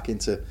went back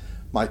into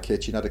my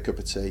kitchen, had a cup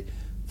of tea.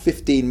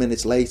 15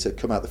 minutes later,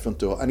 come out the front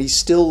door, and he's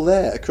still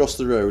there across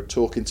the road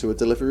talking to a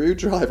Deliveroo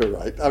driver,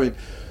 right? I mean,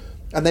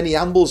 and then he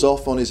ambles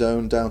off on his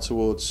own down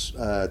towards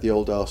the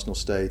old Arsenal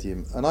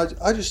stadium. And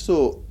I just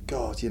thought,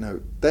 God, you know,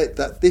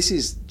 that this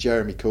is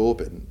Jeremy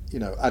Corbyn, you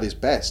know, at his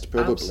best,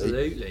 probably.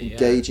 Absolutely,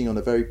 engaging on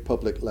a very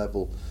public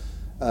level.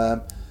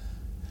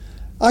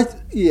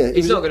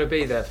 He's not going to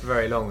be there for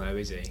very long, though,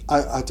 is he?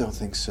 I don't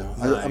think so.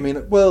 No. I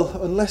mean,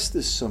 well, unless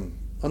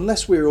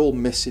we're all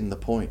missing the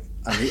point,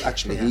 and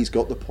he's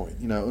got the point.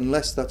 You know,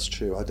 unless that's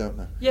true, I don't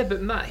know. Yeah,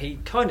 but Matt, he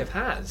kind of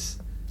has.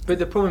 But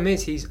the problem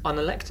is he's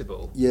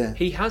unelectable. Yeah,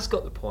 he has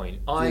got the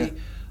point. I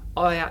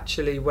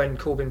actually, when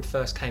Corbyn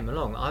first came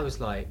along, I was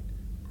like,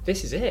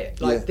 this is it.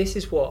 Like, this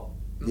is what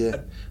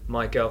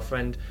my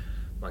girlfriend's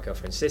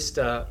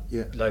sister,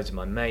 loads of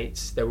my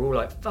mates, they were all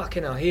like,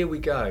 fucking hell, here we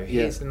go,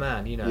 here's the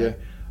man, you know.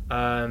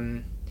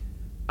 And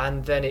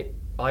then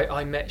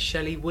I met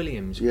Shelley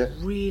Williams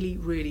really,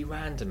 really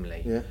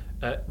randomly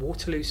at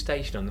Waterloo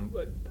Station on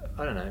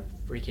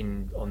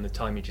the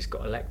time he just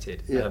got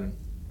elected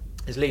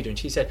as leader, and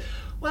she said,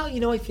 well,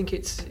 you know, I think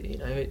it's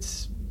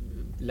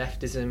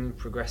leftism,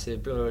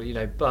 progressive, blah, blah, you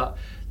know, but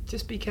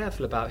just be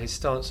careful about his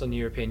stance on the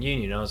European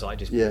Union. I was like,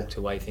 just walked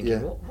away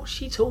thinking, what's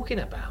she talking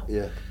about?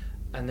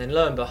 And then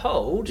lo and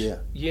behold,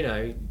 you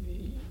know,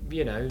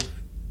 a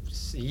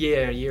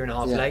year and a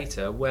half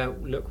later,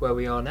 look where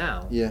we are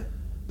now. Yeah,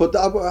 but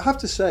I have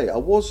to say, I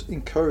was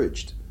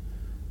encouraged,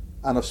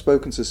 and I've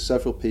spoken to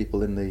several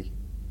people in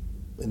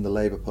the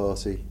Labour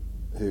Party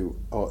who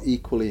are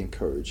equally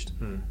encouraged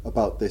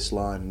about this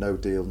line, no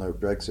deal, no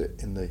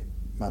Brexit, in the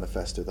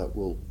manifesto that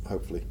will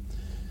hopefully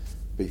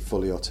be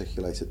fully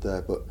articulated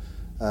there. But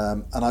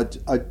and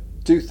I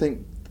do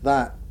think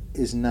that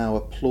is now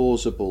a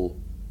plausible.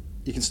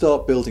 You can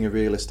start building a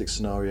realistic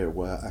scenario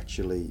where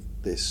actually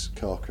this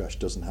car crash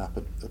doesn't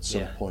happen at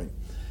some point.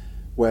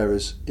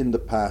 Whereas in the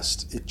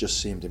past, it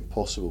just seemed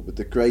impossible. With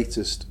the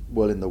greatest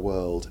will in the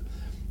world,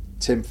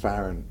 Tim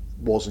Farron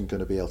wasn't going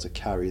to be able to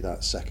carry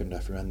that second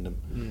referendum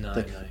thing.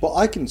 No. But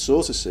I can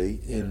sort of see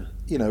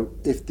you know,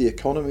 if the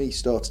economy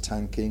starts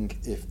tanking,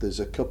 if there's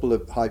a couple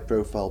of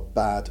high-profile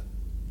bad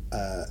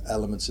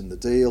elements in the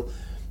deal,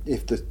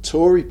 if the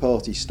Tory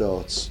party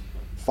starts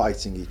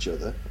fighting each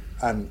other,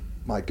 and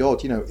my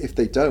God, you know, if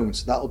they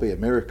don't, that'll be a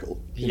miracle.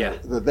 You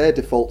know, their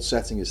default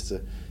setting is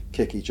to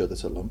kick each other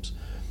to lumps.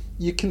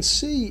 You can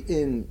see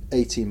in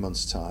 18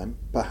 months' time,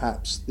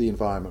 perhaps the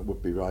environment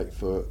would be right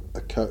for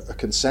a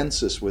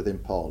consensus within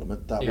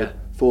Parliament that would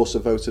force a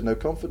vote of no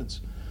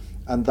confidence.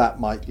 And that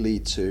might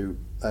lead to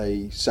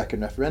a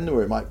second referendum,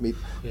 or it might be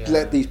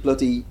let these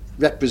bloody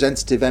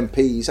representative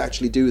MPs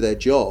actually do their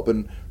job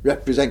and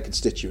represent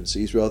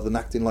constituencies rather than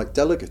acting like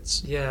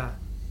delegates. Yeah,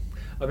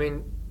 I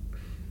mean,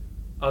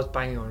 I was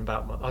banging on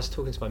about. I was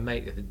talking to my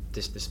mate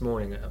this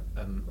morning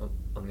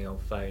on the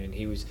old phone, and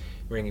he was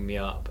ringing me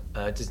up.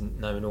 Doesn't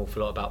know an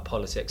awful lot about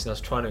politics, and I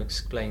was trying to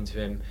explain to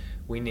him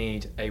we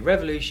need a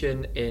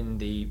revolution in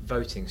the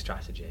voting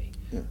strategy.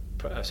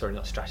 Yeah. Sorry,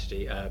 not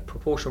strategy.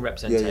 Proportional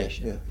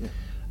representation.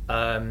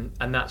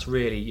 And that's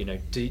really,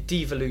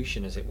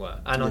 devolution, as it were.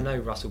 And I know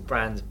Russell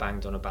Brand's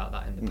banged on about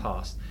that in the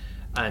past,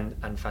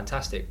 and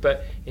fantastic.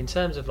 But in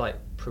terms of like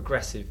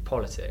progressive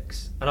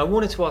politics, and I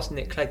wanted to ask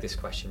Nick Clegg this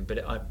question,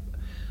 but I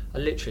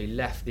literally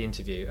left the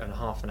interview, and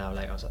half an hour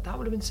later I was like, that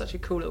would have been such a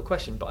cool little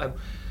question. But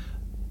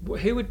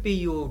who would be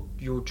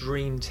your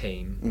dream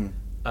team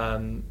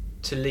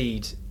to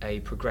lead a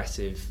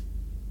progressive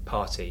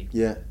party?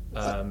 Yeah.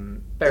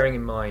 Bearing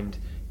in mind,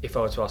 if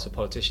I were to ask a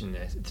politician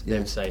this, they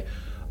would say,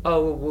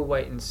 "Oh, well, we'll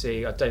wait and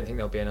see. I don't think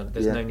there'll be another.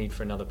 There's no need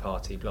for another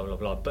party." Blah blah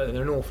blah. But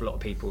there are an awful lot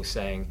of people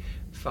saying,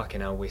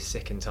 "Fucking hell, we're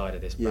sick and tired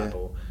of this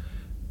babble."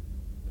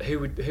 Who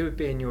would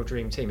be in your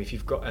dream team if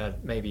you've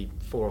got maybe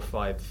 4 or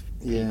 5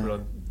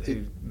 people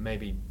who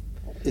maybe?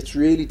 It's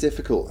really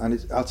difficult,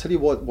 and I'll tell you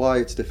why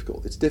it's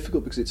difficult. It's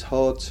difficult because it's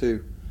hard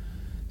to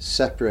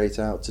separate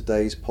out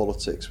today's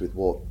politics with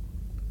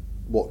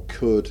what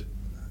could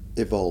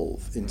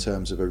evolve in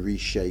terms of a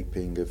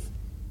reshaping of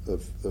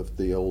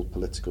the old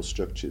political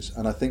structures.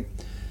 And I think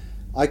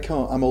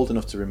I'm old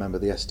enough to remember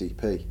the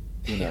SDP,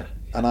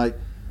 and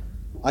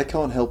I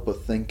can't help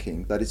but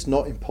thinking that it's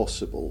not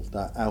impossible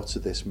that out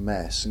of this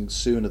mess, and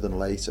sooner than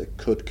later,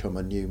 could come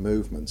a new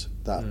movement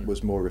that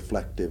was more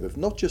reflective of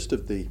not just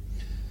of the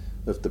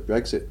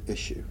Brexit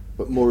issue,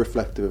 but more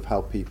reflective of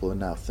how people are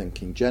now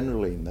thinking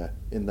generally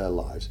in their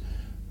lives.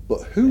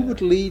 But who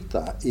would lead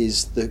that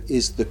is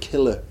the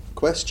killer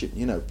question,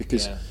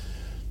 because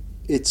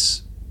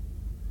it's.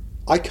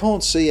 I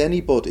can't see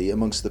anybody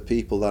amongst the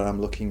people that I'm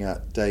looking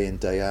at day in,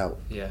 day out.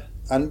 Yeah.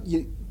 And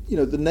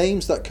the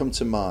names that come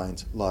to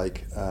mind,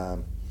 like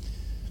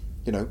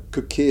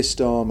could Keir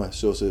Starmer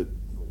sort of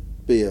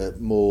be a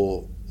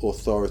more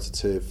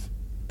authoritative,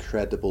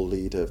 credible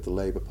leader of the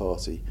Labour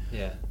Party?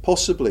 Yeah.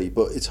 Possibly,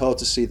 but it's hard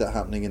to see that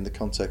happening in the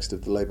context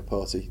of the Labour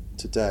Party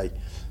today.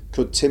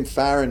 Could Tim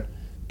Farron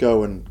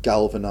go and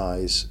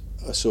galvanise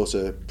a sort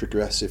of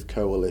progressive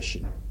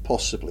coalition?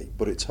 Possibly,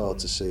 but it's hard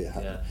to see it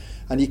happen. Yeah.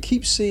 And you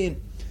keep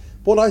seeing,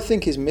 what I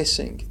think is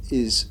missing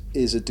is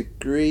a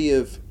degree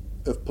of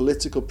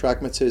political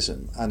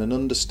pragmatism and an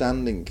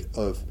understanding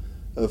of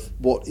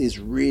what is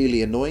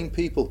really annoying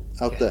people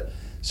out there.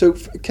 So,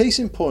 case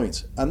in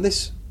point, and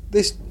this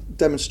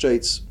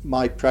demonstrates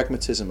my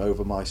pragmatism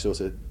over my sort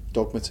of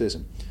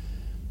dogmatism,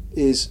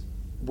 is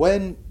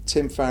when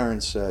Tim Farron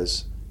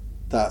says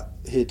that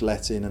he'd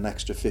let in an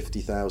extra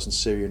 50,000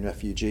 Syrian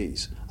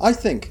refugees, I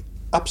think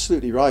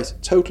absolutely right,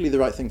 totally the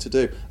right thing to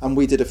do, and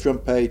we did a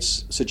front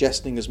page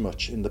suggesting as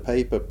much in the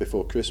paper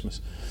before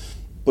Christmas.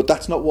 But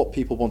that's not what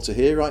people want to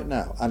hear right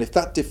now, and if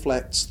that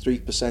deflects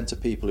 3%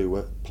 of people who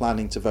were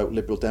planning to vote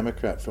Liberal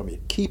Democrat from you,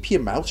 keep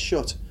your mouth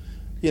shut.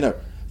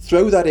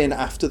 Throw that in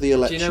after the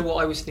election. Do you know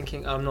what I was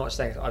thinking? I'm not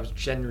saying, I was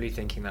generally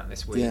thinking that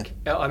this week.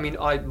 Yeah. I mean,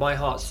 my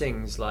heart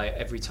sings like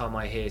every time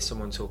I hear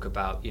someone talk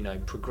about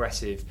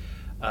progressive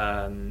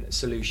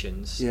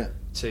solutions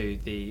to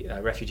the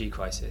refugee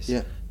crisis.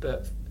 Yeah.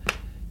 But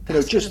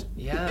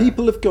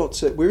people have got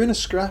to. We're in a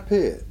scrap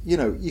here.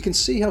 You can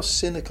see how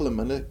cynical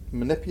and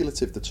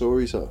manipulative the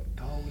Tories are.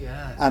 Oh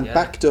yeah. And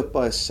backed up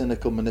by a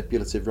cynical,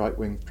 manipulative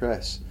right-wing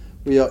press.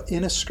 We are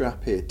in a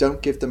scrap here.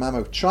 Don't give them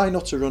ammo. Try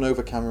not to run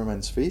over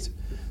cameramen's feet.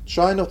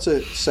 Try not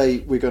to say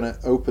we're going to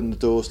open the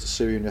doors to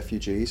Syrian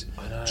refugees.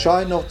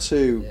 Try not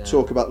to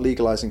talk about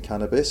legalising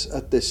cannabis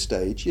at this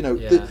stage.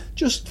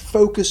 Just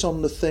focus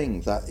on the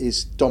thing that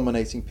is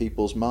dominating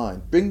people's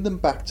mind. Bring them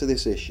back to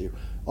this issue.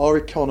 Our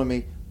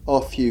economy,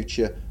 our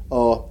future,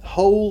 our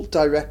whole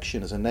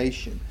direction as a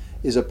nation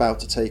is about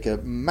to take a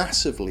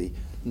massively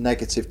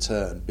negative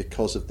turn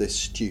because of this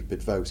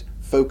stupid vote.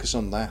 Focus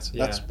on that.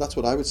 Yeah. That's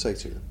what I would say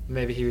to them.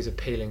 Maybe he was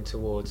appealing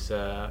towards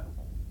a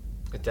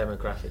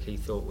demographic he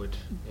thought would,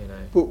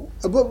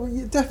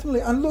 But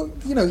definitely, and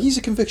look, he's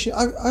a conviction.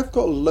 I've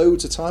got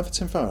loads of time for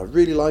Tim Farron. I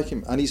really like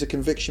him, and he's a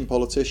conviction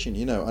politician,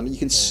 and you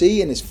can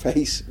see in his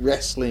face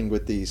wrestling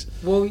with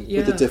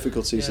with the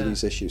difficulties of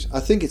these issues.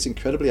 I think it's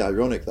incredibly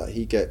ironic that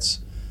he gets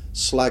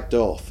slagged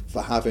off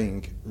for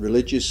having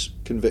religious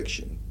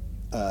conviction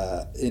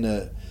in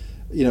a,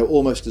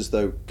 almost as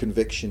though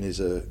conviction is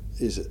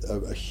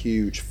a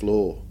huge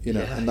flaw,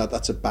 and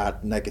that's a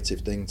bad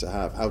negative thing to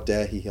have. How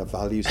dare he have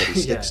values that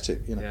he sticks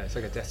to? Yeah, it's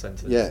like a death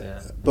sentence.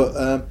 Yeah.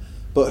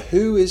 But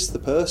who is the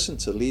person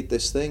to lead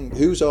this thing?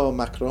 Who's our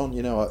Macron?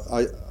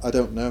 I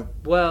don't know.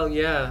 Well,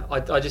 yeah,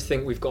 I just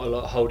think we've got a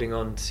lot holding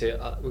on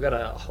to. We've got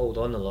to hold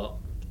on a lot.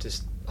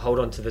 Just hold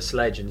on to the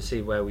sledge and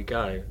see where we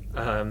go.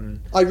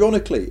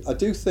 Ironically, I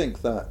do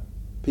think that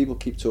people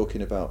keep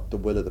talking about the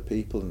will of the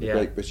people and the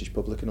great British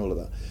public and all of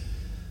that.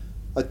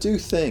 I do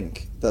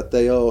think that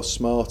they are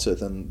smarter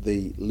than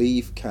the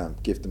Leave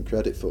camp give them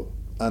credit for.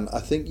 And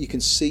I think you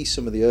can see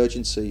some of the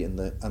urgency and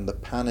the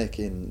panic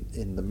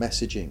in the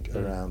messaging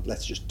around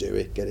let's just do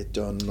it, get it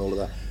done, and all of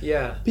that.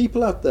 Yeah.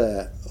 People out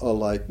there are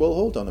like, well,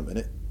 hold on a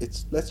minute.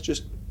 Let's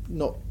just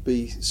not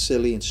be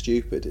silly and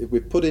stupid. We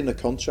put in a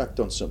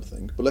contract on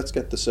something, but let's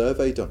get the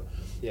survey done.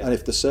 Yeah. And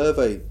if the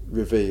survey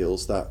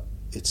reveals that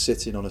it's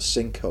sitting on a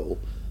sinkhole,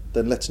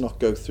 then let's not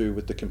go through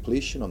with the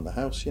completion on the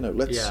house. You know,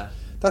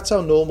 that's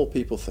how normal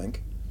people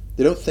think.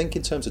 They don't think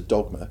in terms of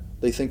dogma.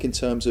 They think in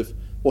terms of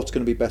what's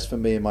going to be best for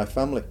me and my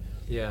family.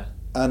 Yeah.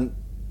 And,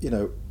 you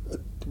know,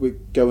 we're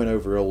going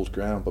over old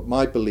ground, but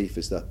my belief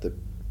is that the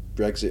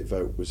Brexit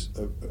vote was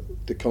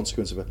the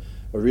consequence of a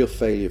real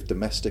failure of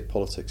domestic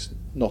politics,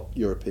 not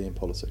European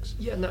politics.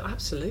 Yeah, no,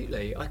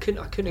 absolutely. I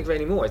couldn't agree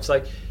anymore. It's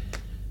like,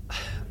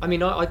 I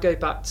mean, I go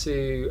back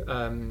to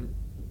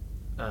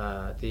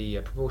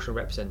the proportional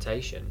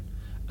representation,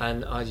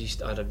 and I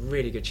had a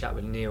really good chat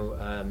with Neil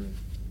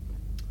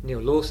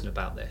Lawson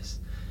about this.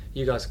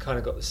 You guys kind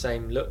of got the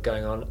same look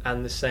going on,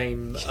 and the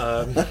same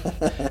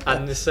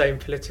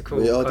political.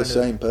 We are the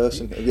same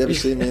person. Have you ever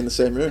seen me in the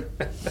same room?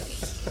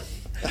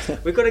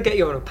 We've got to get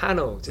you on a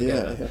panel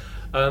together.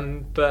 Yeah.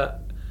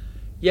 But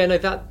yeah, no,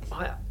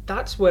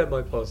 that's where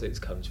my politics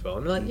comes from.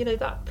 I'm like, you know,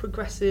 that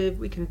progressive,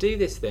 we can do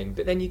this thing.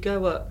 But then you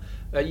go up,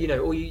 you know,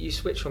 or you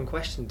switch on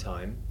Question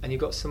Time, and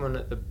you've got someone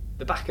at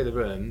the back of the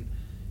room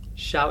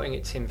shouting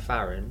at Tim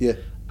Farron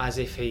as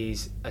if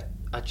he's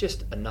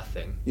just a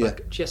nothing,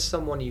 like just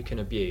someone you can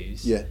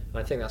abuse. Yeah. And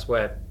I think that's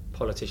where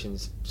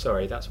politicians,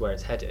 that's where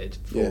it's headed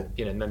for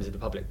you know, members of the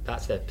public.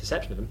 That's their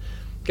perception of them.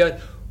 Going,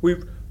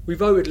 we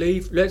voted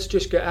Leave, let's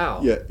just get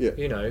out.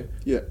 You know.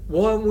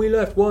 Why aren't we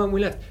left?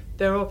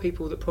 There are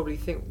people that probably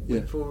think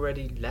we've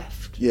already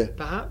left.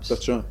 Perhaps.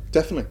 That's right.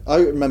 Definitely. I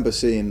remember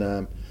seeing.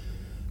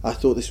 I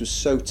thought this was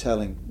so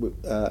telling,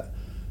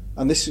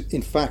 and this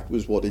in fact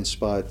was what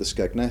inspired the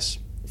Skegness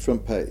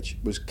front page.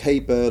 Was Kay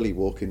Burley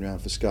walking around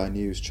for Sky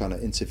News trying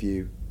to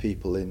interview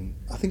people in,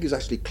 I think it was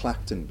actually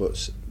Clacton,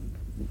 but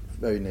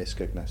very near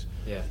Skegness,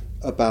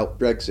 about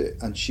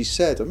Brexit. And she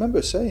said, I remember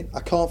her saying, I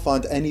can't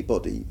find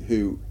anybody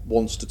who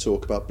wants to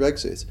talk about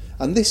Brexit.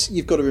 And this,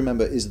 you've got to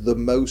remember, is the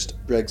most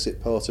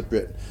Brexit part of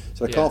Britain.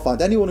 So I can't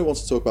find anyone who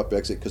wants to talk about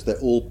Brexit because they're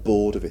all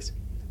bored of it.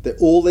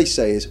 All they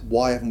say is,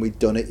 why haven't we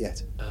done it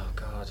yet? Oh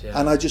God, yeah.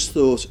 And I just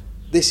thought,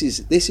 this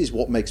is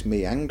what makes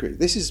me angry.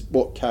 This is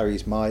what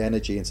carries my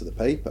energy into the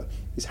paper,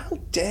 is how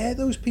dare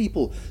those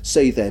people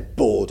say they're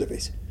bored of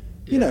it.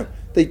 You know,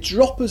 they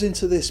drop us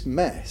into this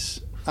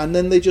mess and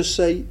then they just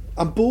say,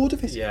 I'm bored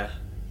of it. Yeah.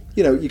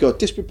 You know, you've got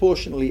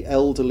disproportionately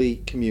elderly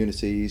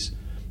communities.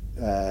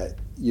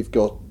 You've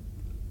got,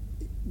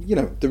 you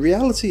know, the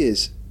reality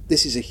is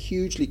this is a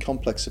hugely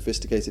complex,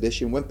 sophisticated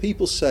issue. And when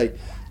people say,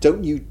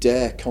 don't you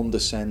dare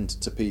condescend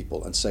to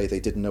people and say they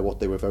didn't know what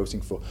they were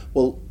voting for.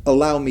 Well,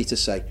 allow me to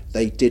say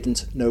they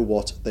didn't know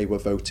what they were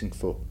voting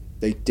for.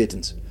 They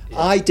didn't. Yeah.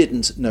 I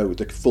didn't know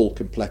the full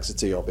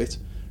complexity of it,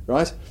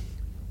 right?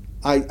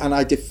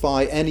 I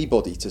defy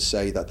anybody to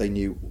say that they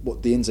knew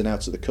what the ins and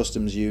outs of the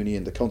customs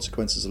union, the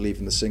consequences of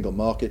leaving the single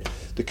market,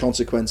 the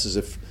consequences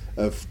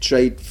of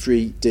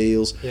trade-free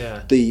deals,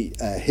 the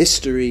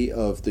history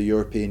of the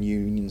European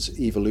Union's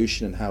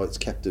evolution and how it's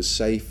kept us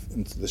safe,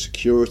 and the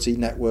security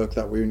network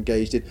that we're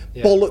engaged in.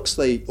 Bollocks,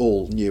 they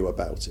all knew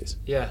about it.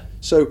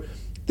 So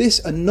this,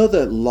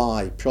 another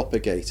lie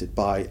propagated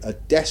by a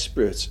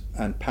desperate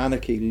and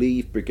panicky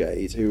Leave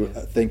brigade who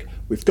think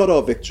we've got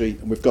our victory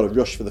and we've got to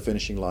rush for the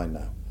finishing line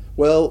now.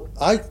 Well,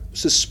 I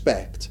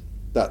suspect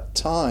that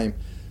time,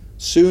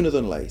 sooner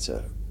than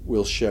later,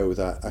 will show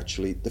that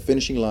actually the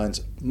finishing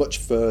line's much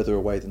further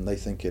away than they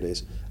think it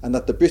is, and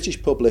that the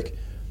British public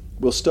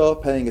will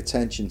start paying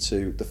attention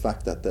to the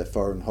fact that their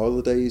foreign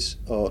holidays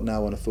are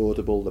now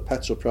unaffordable, the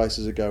petrol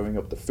prices are going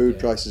up, the food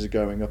prices are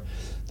going up,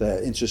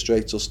 their interest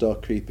rates will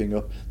start creeping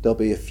up. There'll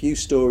be a few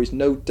stories,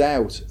 no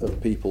doubt,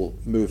 of people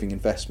moving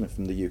investment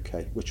from the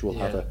UK, which will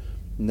have a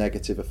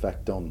negative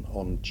effect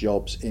on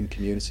jobs in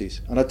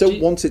communities. And I don't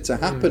want it to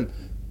happen,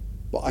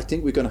 but I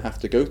think we're going to have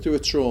to go through a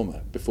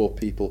trauma before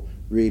people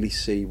really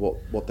see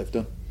what they've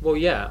done. Well,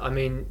 yeah. I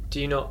mean, do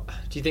you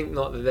think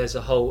not that there's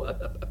a whole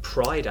a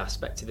pride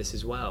aspect to this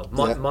as well?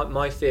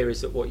 My fear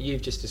is that what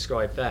you've just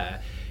described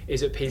there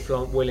is that people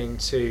aren't willing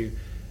to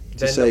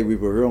say we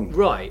were wrong,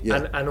 right?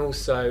 And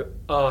also,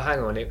 hang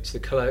on, it's the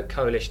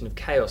coalition of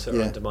chaos that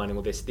are undermining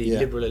all this. The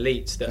liberal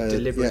elites that are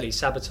deliberately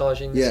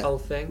sabotaging this whole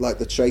thing, like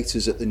the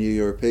traitors at the New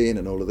European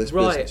and all of this.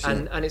 Right,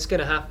 business, and it's going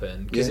to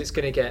happen because it's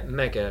going to get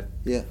mega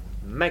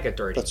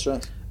dirty. That's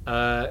right.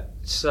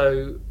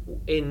 So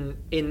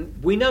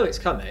we know it's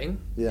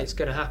coming. It's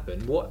going to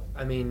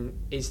happen.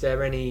 Is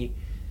there any?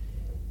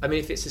 I mean,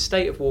 if it's a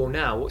state of war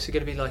now, what's it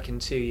going to be like in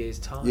 2 years'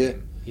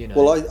 time? You know.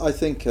 Well,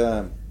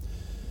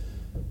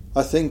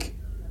 I think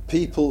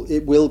people,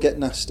 it will get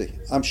nasty.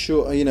 I'm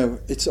sure. You know,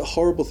 it's a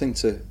horrible thing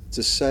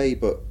to say,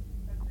 but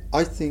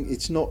I think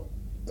it's not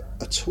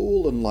at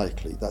all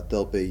unlikely that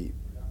there'll be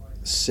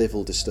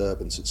civil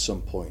disturbance at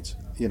some point.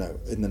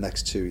 in the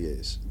next 2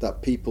 years,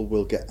 that people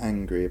will get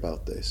angry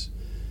about this.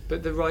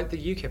 But the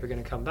UKIP are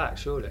going to come back,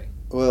 surely.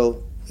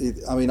 Well,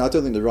 I mean, I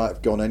don't think the right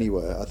have gone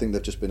anywhere. I think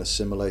they've just been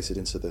assimilated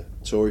into the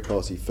Tory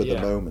party for the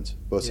moment.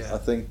 But I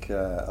think,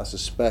 I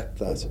suspect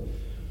that,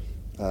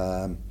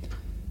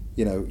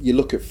 you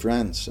look at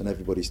France and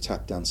everybody's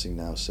tap dancing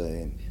now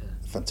saying,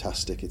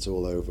 fantastic, it's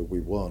all over, we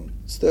won.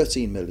 It's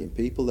 13 million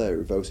people there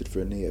who voted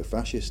for a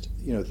neo-fascist.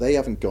 They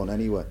haven't gone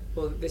anywhere.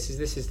 Well, this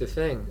is the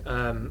thing.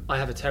 I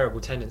have a terrible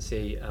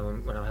tendency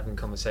when I'm having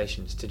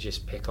conversations to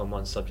just pick on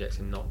one subject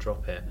and not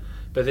drop it.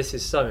 But this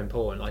is so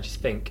important. I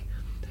just think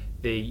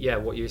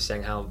what you were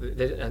saying, how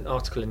an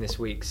article in this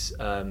week's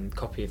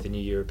copy of the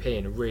New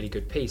European, a really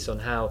good piece on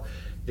how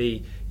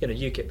the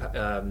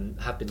UKIP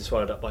have been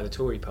swallowed up by the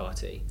Tory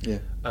party. Yeah.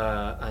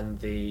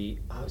 And it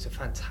was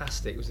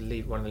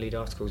one of the lead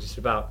articles just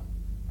about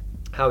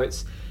how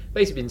it's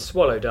basically been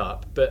swallowed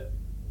up,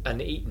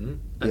 and eaten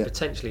and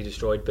potentially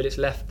destroyed, but it's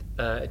left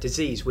a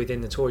disease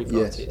within the Tory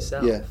party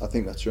itself. Yeah, I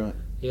think that's right.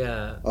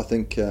 Yeah. I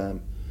think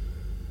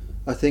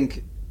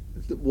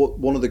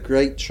one of the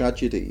great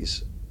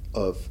tragedies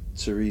of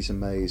Theresa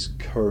May's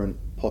current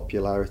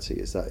popularity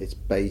is that it's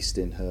based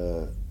in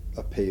her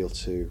appeal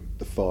to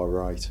the far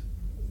right,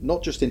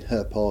 not just in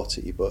her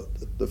party, but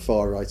the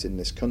far right in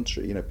this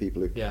country.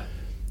 People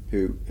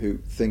who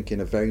think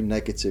in a very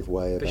negative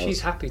way about. But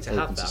she's happy to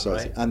have that,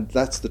 society. right? And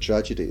that's the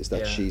tragedy, is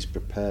that she's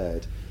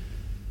prepared,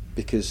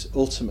 because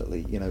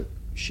ultimately,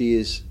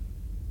 she's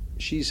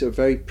a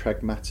very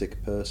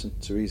pragmatic person,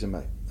 Theresa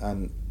May,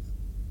 and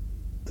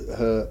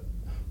her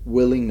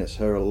willingness,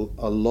 her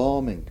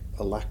alarming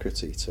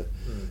alacrity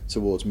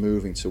towards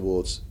moving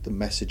towards the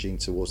messaging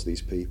towards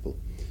these people.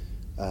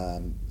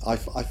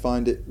 I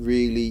find it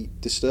really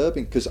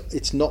disturbing, because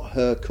it's not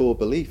her core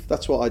belief.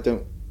 That's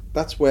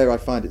where I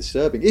find it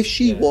disturbing. If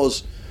she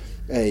was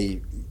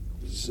a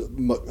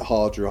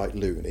hard right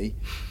loony,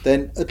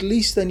 then at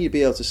least you'd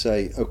be able to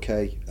say,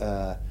 okay,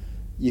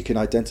 you can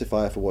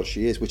identify her for what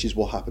she is, which is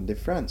what happened in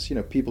France.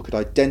 People could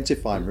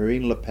identify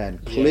Marine Le Pen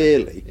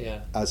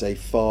clearly as a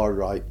far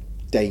right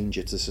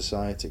danger to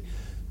society.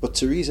 But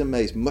Theresa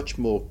May is much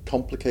more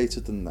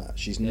complicated than that.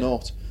 She's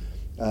not.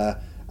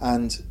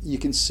 And you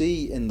can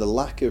see in the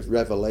lack of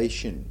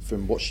revelation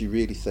from what she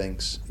really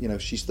thinks.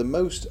 She's the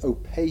most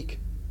opaque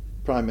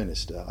Prime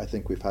Minister I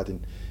think we've had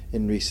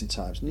in recent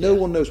times. No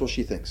one knows what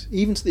she thinks,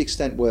 even to the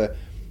extent where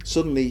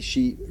suddenly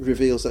she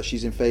reveals that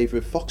she's in favour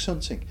of fox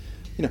hunting.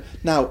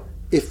 Now,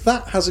 if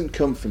that hasn't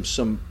come from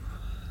some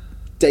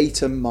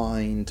data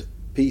mined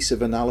piece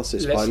of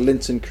analysis by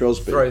Linton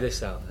Crosby. Throw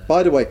this out there.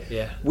 By the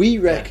way, we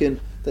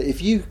reckon that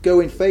if you go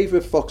in favour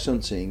of fox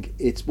hunting,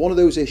 it's one of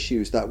those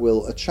issues that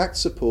will attract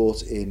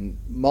support in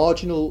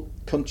marginal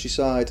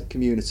countryside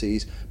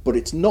communities, but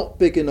it's not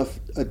big enough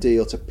a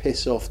deal to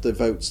piss off the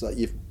votes that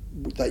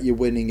you're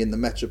winning in the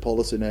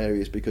metropolitan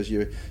areas because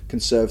you're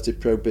conservative,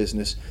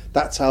 pro-business.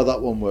 That's how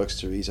that one works,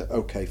 Theresa.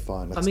 Okay,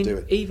 fine, let's do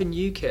it. Even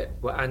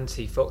UKIP were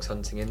anti-fox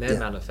hunting in their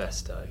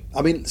manifesto.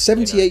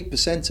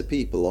 78% of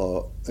people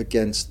are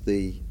against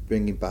the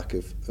bringing back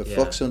of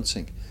fox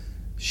hunting.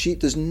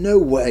 There's no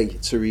way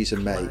Theresa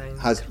May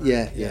has.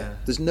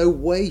 There's no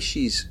way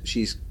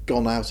she's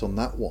gone out on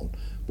that one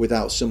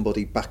without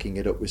somebody backing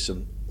it up with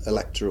some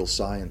electoral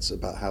science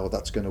about how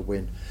that's going to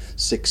win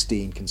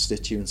 16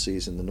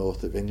 constituencies in the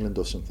north of England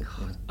or something.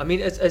 I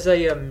mean, as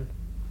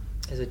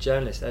a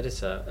journalist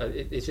editor,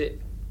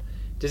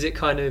 does it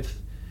kind of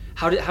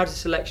how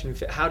does election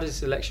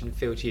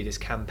feel to you, this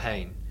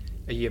campaign?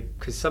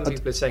 Because some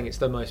people are saying it's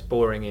the most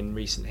boring in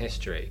recent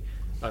history.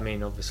 I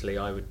mean, obviously,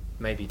 I would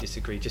maybe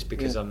disagree just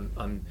because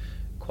I'm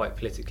quite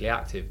politically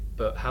active.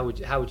 But how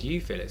would you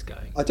feel it's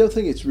going? I don't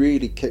think it's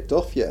really kicked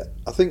off yet.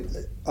 I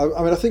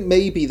think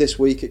maybe this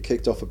week it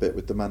kicked off a bit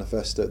with the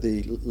manifesto,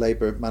 the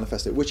Labour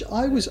manifesto, which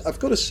I've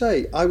got to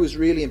say, I was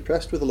really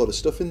impressed with a lot of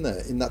stuff in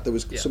there. In that there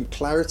was some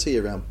clarity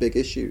around big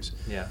issues.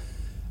 Yeah.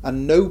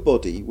 And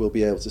nobody will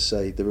be able to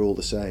say they're all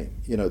the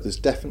same. There's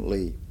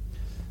definitely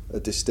a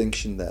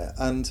distinction there,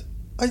 and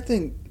I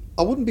think.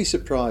 I wouldn't be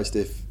surprised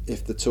if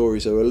the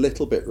Tories are a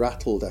little bit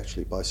rattled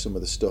actually by some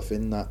of the stuff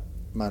in that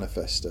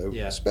manifesto,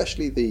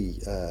 especially the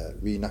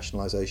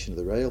renationalisation of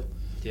the rail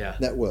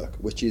network,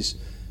 which is,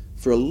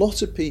 for a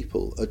lot of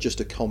people, are just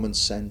a common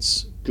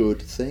sense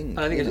good thing.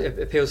 I think it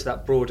appeals to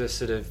that broader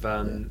sort of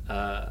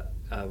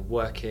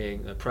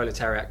working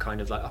proletariat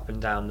kind of like up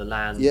and down the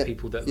land,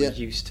 people that were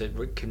used to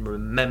can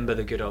remember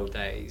the good old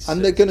days.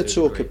 And they're going to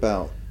talk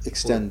about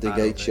extending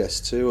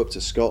HS2 up to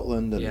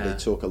Scotland, and they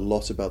talk a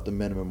lot about the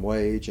minimum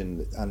wage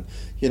and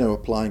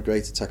applying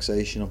greater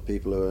taxation on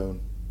people who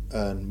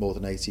earn more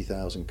than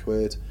 80,000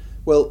 quid.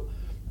 Well,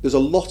 there's a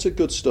lot of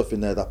good stuff in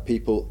there that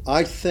people,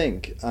 I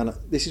think, and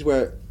this is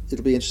where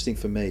it'll be interesting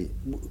for me,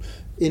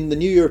 in the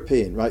New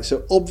European, right?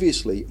 So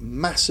obviously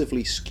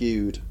massively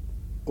skewed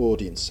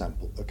audience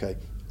sample, okay?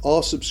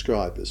 Our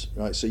subscribers,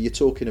 right? So you're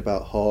talking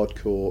about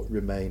hardcore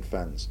Remain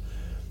fans.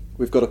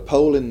 We've got a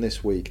poll in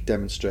this week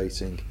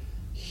demonstrating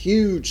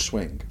huge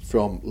swing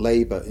from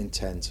Labour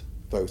intent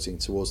voting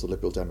towards the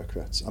Liberal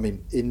Democrats. I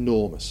mean,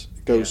 enormous.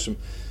 It goes from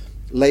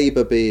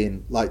Labour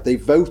being like, they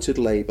voted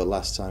Labour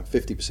last time,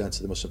 50%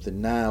 of them or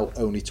something. Now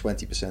only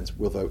 20%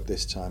 will vote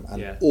this time,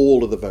 and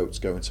all of the votes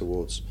going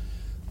towards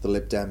the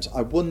Lib Dems.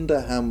 I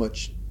wonder how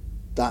much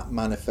that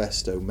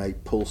manifesto may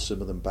pull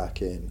some of them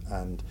back in,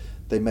 and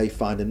they may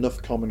find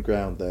enough common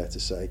ground there to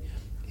say,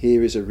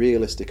 here is a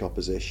realistic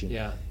opposition.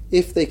 Yeah.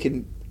 If they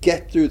can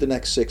get through the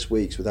next 6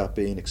 weeks without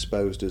being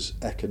exposed as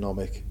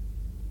economic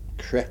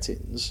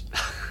cretins,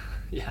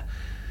 yeah,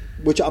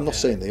 which I'm not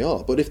saying they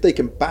are, but if they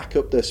can back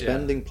up their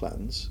spending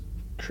plans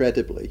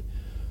credibly,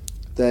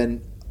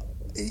 then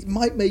it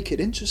might make it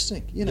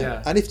interesting, you know.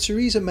 Yeah. And if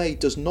Theresa May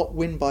does not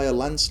win by a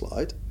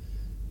landslide,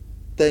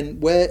 then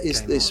where is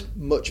Game this on.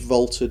 much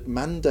vaulted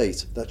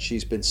mandate that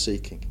she's been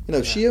seeking? You know,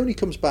 if she only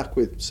comes back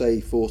with,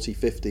 say,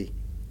 40-50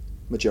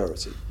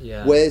 majority,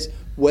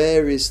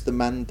 where is the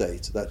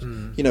mandate that,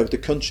 you know, the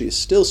country is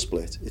still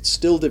split, it's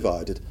still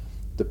divided,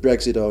 the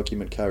Brexit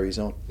argument carries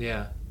on.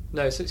 Yeah.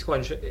 No, so it's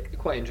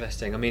quite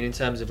interesting. I mean, in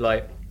terms of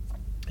like,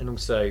 and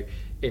also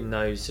in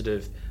those sort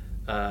of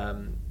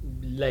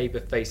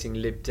Labour-facing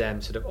Lib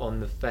Dem sort of on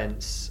the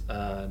fence,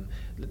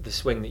 the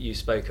swing that you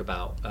spoke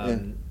about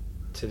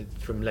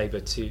from Labour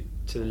to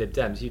the Lib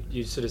Dems,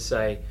 you sort of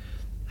say,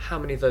 how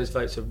many of those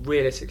votes are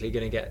realistically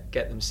going to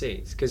get them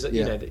seats? Because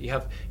you know that you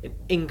have an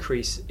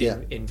increase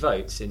in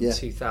votes in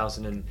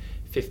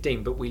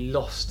 2015, but we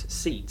lost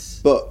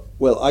seats. But,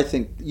 well, I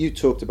think you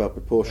talked about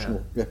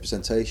proportional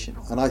representation,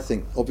 and I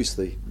think,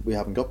 obviously, we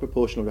haven't got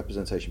proportional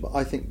representation, but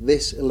I think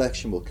this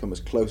election will come as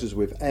close as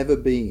we've ever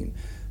been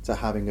to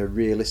having a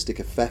realistic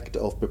effect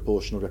of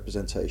proportional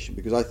representation,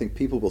 because I think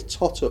people will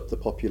tot up the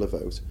popular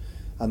vote,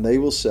 and they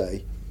will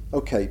say,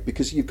 okay,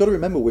 because you've got to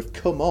remember, we've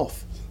come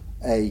off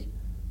a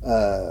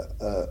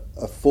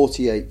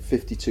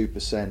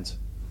 48-52%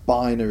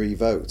 binary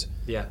vote.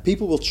 Yeah.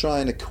 People will try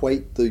and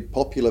equate the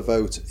popular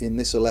vote in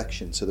this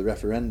election to the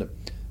referendum,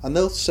 and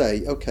they'll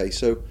say, okay,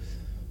 so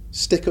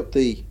stick up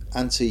the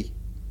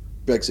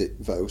anti-Brexit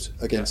vote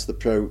against the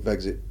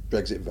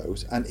pro-Brexit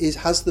vote, and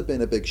has there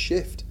been a big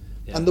shift?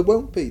 Yeah. And there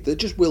won't be. There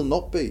just will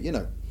not be, you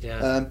know.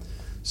 Yeah.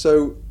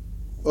 Or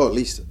at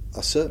least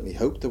I certainly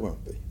hope there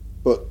won't be.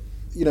 But,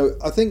 you know,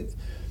 I think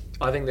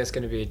there's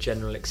going to be a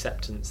general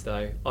acceptance,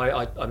 though.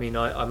 I mean,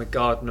 I'm a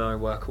gardener. I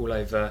work all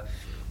over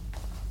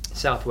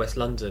southwest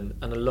London,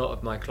 and a lot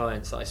of my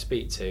clients that I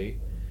speak to,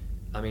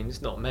 I mean,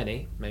 it's not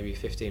many, maybe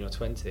 15 or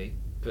 20,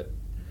 but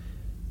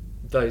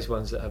those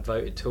ones that have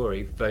voted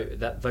Tory,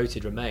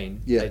 voted Remain,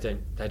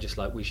 they're just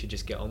like, we should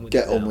just get on with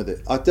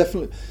it. I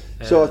definitely.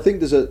 So I think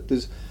there's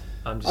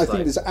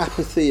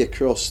apathy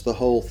across the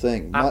whole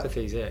thing.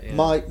 Apathy's it. Yeah.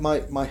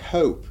 My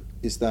hope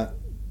is that,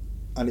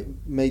 and it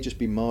may just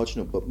be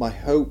marginal, but my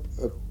hope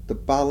of the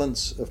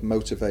balance of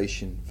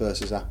motivation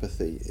versus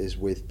apathy is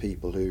with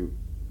people who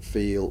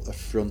feel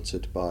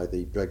affronted by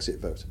the Brexit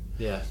vote.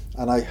 Yeah.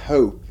 And I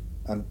hope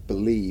and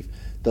believe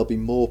there'll be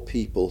more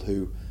people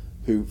who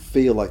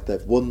feel like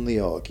they've won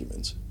the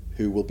argument,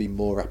 who will be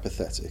more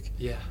apathetic.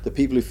 Yeah. The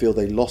people who feel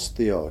they lost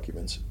the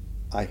argument,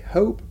 I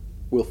hope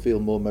will feel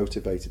more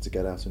motivated to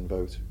get out and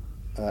vote.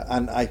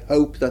 And I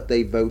hope that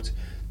they vote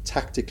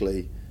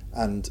tactically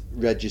and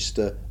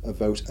register a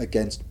vote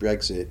against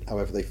Brexit,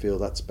 however they feel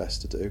that's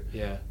best to do.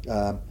 Yeah.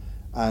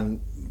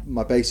 And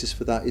my basis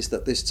for that is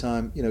that this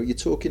time, you know, you're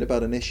talking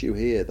about an issue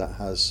here that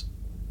has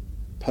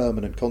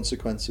permanent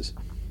consequences,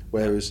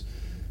 whereas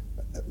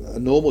a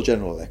normal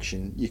general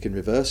election, you can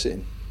reverse it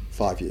in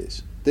 5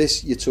 years.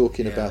 This, you're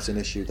talking about an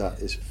issue that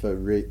is for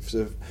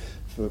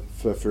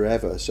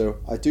forever. So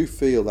I do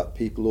feel that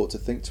people ought to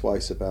think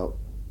twice about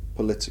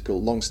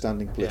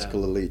long-standing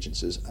political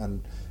allegiances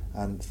and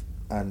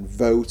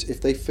vote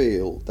if they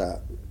feel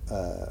that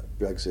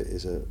Brexit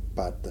is a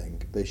bad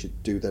thing. They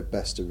should do their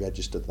best to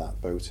register that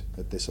vote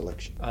at this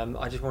election.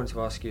 I just wanted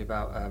to ask you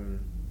about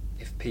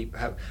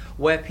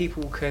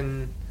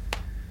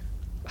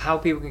how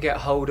people can get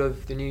hold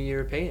of the New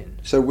European.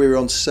 So we're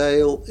on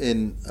sale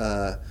in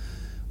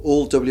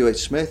all WH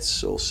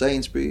Smiths, all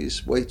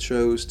Sainsbury's,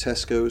 Waitrose,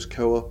 Tesco's,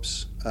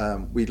 Co-ops.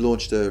 We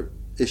launched a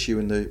issue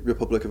in the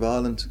Republic of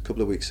Ireland a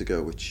couple of weeks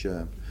ago, which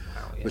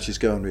is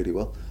going really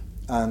well.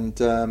 And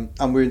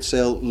we're in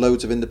sale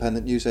loads of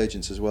independent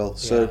newsagents as well.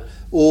 So,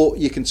 or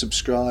you can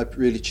subscribe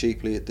really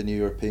cheaply at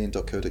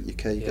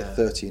theneweuropean.co.uk. You get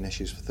 13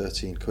 issues for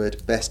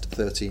 £13. Best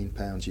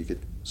 £13 you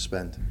could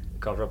spend.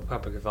 God,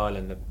 Republic of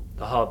Ireland,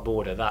 the hard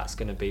border, that's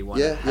going to be one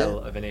hell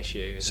of an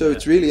issue. So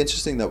it's really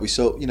interesting that we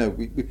sold. You know,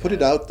 we put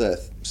it out there,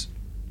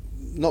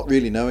 not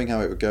really knowing how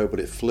it would go, but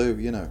it flew.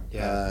 You know.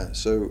 Yeah.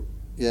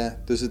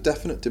 There's a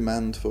definite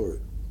demand for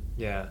it.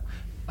 Yeah.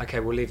 Okay,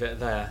 we'll leave it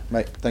there.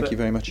 Mate, thank you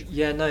very much.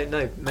 Yeah,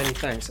 no, many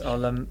thanks. I'll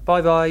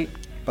bye-bye.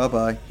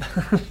 Bye-bye.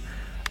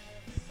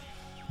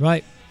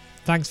 Right,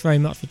 thanks very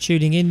much for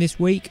tuning in this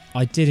week.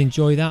 I did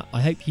enjoy that.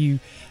 I hope you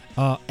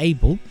are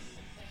able,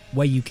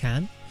 where you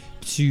can,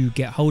 to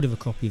get hold of a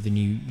copy of the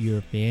New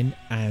European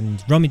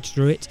and rummage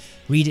through it,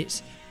 read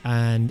it,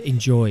 and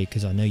enjoy,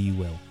 because I know you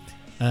will.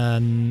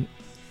 I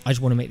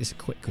just want to make this a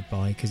quick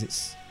goodbye, because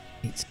it's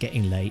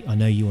getting late. I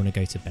know you want to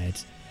go to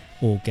bed,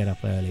 or get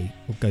up early,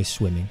 or go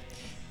swimming.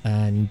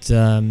 And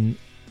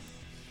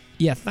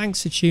yeah,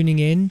 thanks for tuning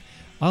in.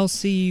 I'll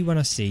see you when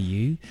I see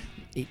you.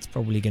 It's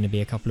probably going to be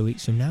a couple of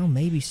weeks from now,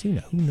 maybe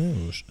sooner. Who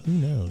knows?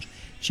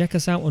 Check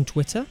us out on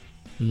Twitter,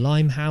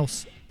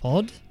 Limehouse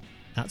Pod.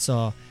 That's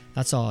our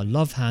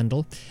love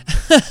handle.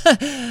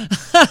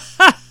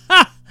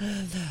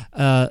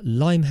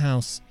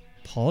 Limehouse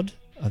Pod.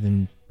 I've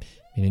been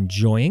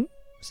enjoying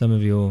some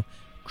of your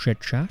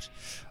chit chat.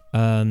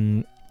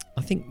 I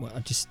think I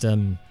just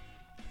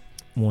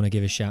want to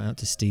give a shout out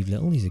to Steve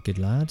Little. He's a good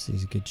lad.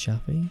 He's a good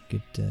chappy.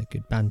 Good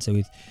banter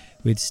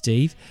with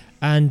Steve.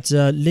 And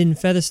Lynn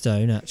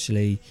Featherstone,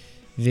 actually,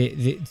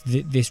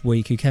 this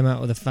week, who came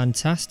out with a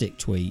fantastic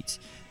tweet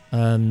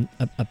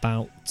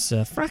about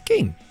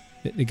fracking.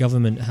 That the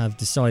government have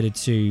decided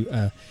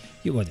to...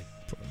 they've probably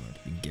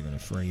been given a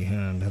free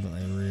hand, haven't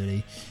they,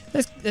 really?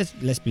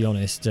 Let's be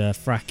honest.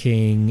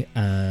 Fracking,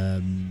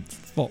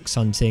 fox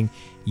hunting,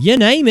 you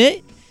name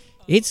it.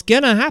 It's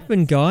going to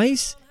happen,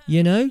 guys.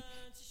 You know?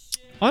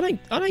 I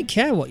don't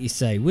care what you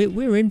say.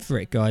 We're in for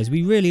it, guys.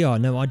 We really are.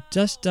 No, I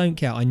just don't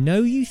care. I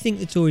know you think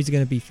the Tories are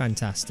going to be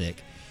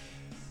fantastic,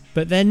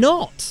 but they're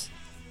not.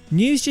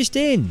 News just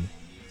in.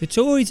 The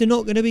Tories are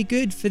not going to be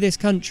good for this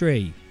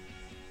country.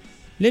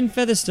 Lynn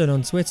Featherstone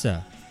on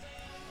Twitter.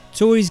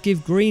 Tories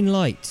give green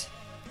light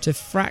to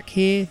frack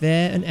here,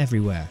 there and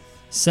everywhere,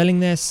 selling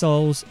their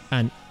souls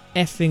and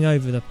effing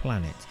over the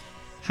planet.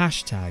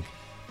 Hashtag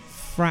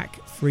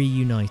frack free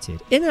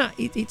united.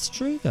 It's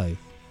true though.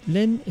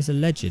 Lynn is a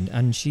legend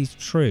and she's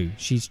true.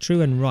 She's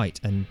true and right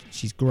and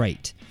she's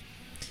great.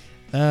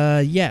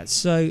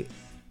 So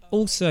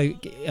also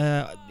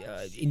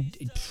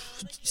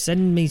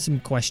send me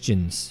some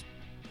questions.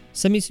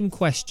 Send me some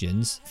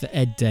questions for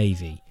Ed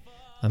Davey.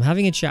 I'm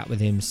having a chat with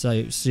him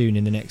so soon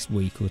in the next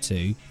week or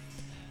two.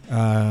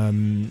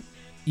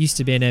 Used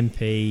to be an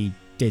MP,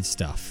 did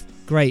stuff.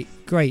 Great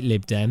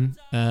Lib Dem.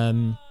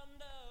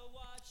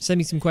 Send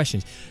me some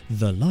questions.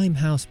 The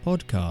Limehouse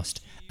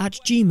Podcast at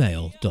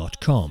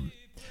gmail.com.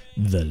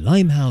 The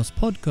Limehouse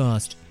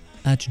Podcast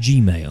at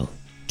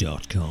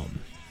gmail.com.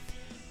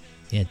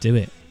 Yeah, do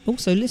it.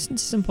 Also, listen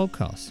to some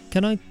podcasts.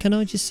 Can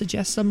I just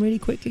suggest some really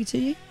quickly to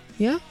you?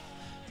 Yeah?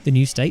 The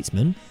New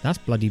Statesman. That's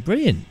bloody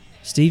brilliant.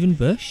 Stephen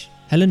Bush,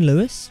 Helen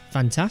Lewis.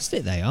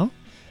 Fantastic they are.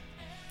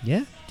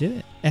 Yeah,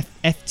 do it.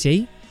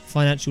 FT,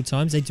 Financial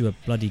Times. They do a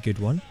bloody good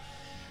one.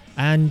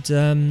 And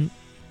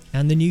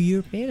the New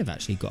European have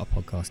actually got a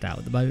podcast out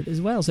at the moment as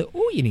well. So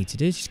all you need to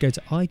do is just go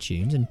to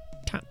iTunes and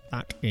tap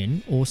that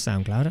in, or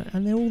SoundCloud,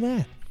 and they're all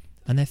there.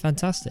 And they're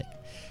fantastic.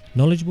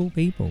 Knowledgeable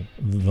people.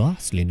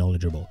 Vastly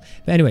knowledgeable.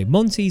 But anyway,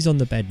 Monty's on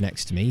the bed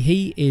next to me.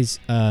 He is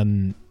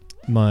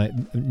my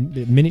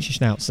miniature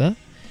schnauzer.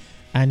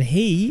 And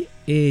he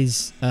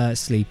is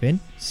sleeping.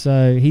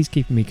 So he's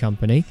keeping me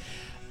company.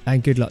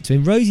 And good luck to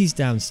him. Rosie's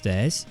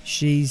downstairs.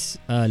 She's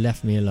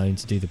left me alone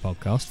to do the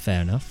podcast.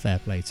 Fair enough. Fair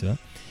play to her.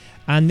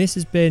 And this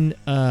has been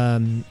a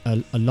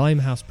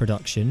Limehouse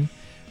production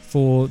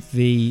for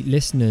the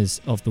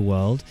listeners of the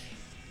world.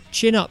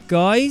 Chin up,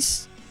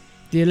 guys.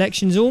 The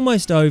election's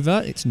almost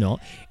over. It's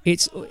not.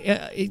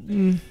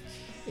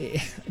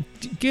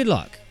 Good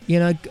luck. You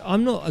know,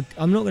 I'm not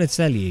going to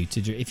tell you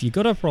to. If you've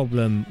got a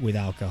problem with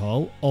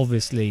alcohol,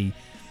 obviously,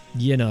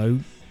 you know,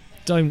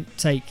 don't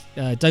take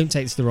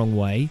this the wrong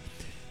way.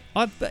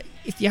 But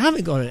if you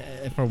haven't got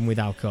a problem with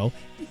alcohol,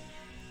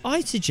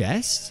 I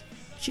suggest,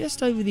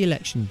 just over the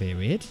election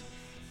period,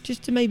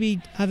 just to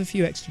maybe have a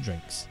few extra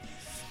drinks.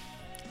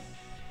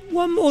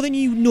 One more than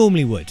you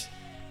normally would,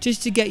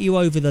 just to get you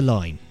over the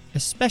line,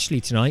 especially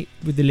tonight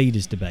with the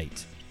leaders'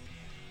 debate.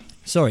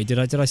 Sorry, did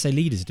I say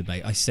leaders'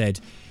 debate? I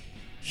said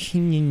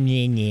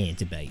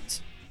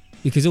debate.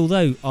 Because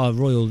although our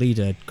royal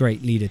leader,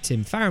 great leader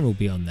Tim Farron will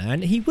be on there,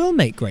 and he will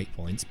make great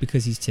points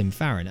because he's Tim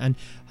Farron, and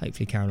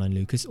hopefully Caroline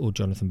Lucas or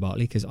Jonathan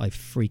Bartley, because I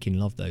freaking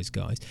love those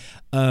guys.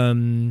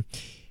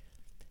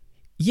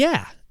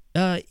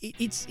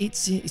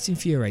 It's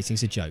infuriating.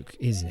 It's a joke,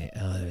 isn't it?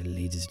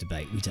 Leaders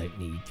debate.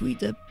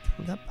 The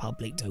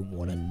public don't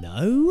want to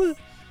know.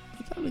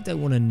 The public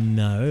don't want to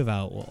know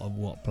about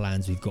what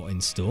plans we've got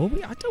in store.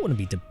 I don't want to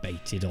be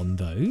debated on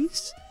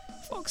those.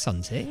 Fox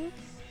hunting.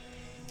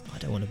 I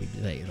don't want to be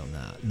debated on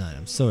that. No,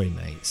 I'm sorry,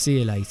 mate. See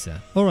you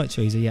later. All right,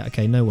 Teresa. Yeah,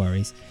 okay, no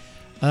worries.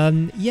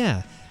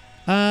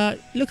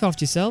 Look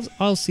after yourselves.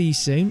 I'll see you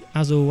soon.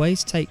 As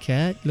always, take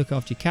care. Look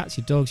after your cats,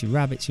 your dogs, your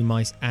rabbits, your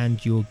mice,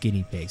 and your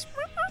guinea pigs.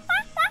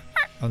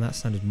 Oh, that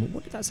sounded more...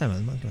 What did that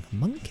sound like? Like a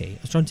monkey?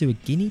 I was trying to do a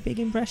guinea pig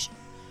impression.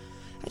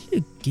 How do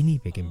you do a guinea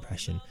pig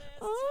impression?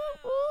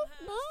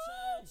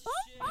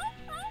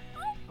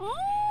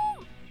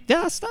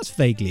 Yeah, that's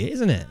vaguely it,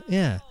 isn't it?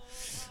 Yeah.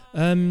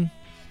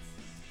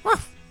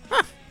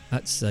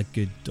 That's a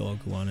good dog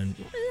one, and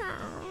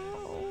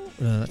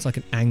that's like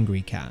an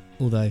angry cat.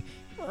 Although,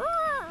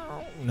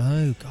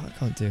 no, God, I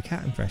can't do a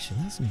cat impression.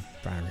 That's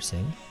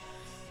embarrassing.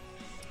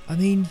 I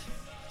mean,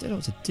 I don't know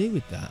what to do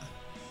with that.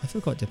 I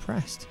feel quite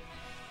depressed.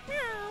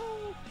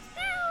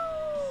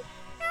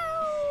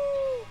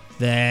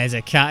 There's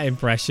a cat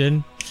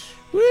impression.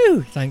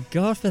 Woo! Thank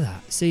God for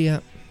that. See ya.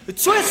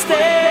 Twisted,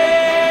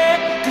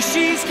 'cause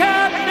she's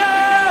coming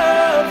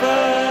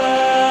over.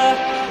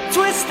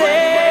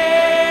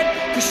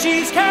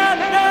 she's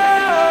counting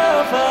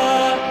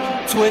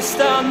over.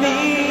 Twist on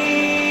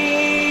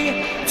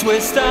me,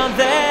 twist on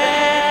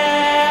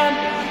them,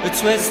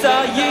 twist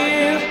on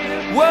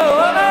you.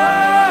 Whoa.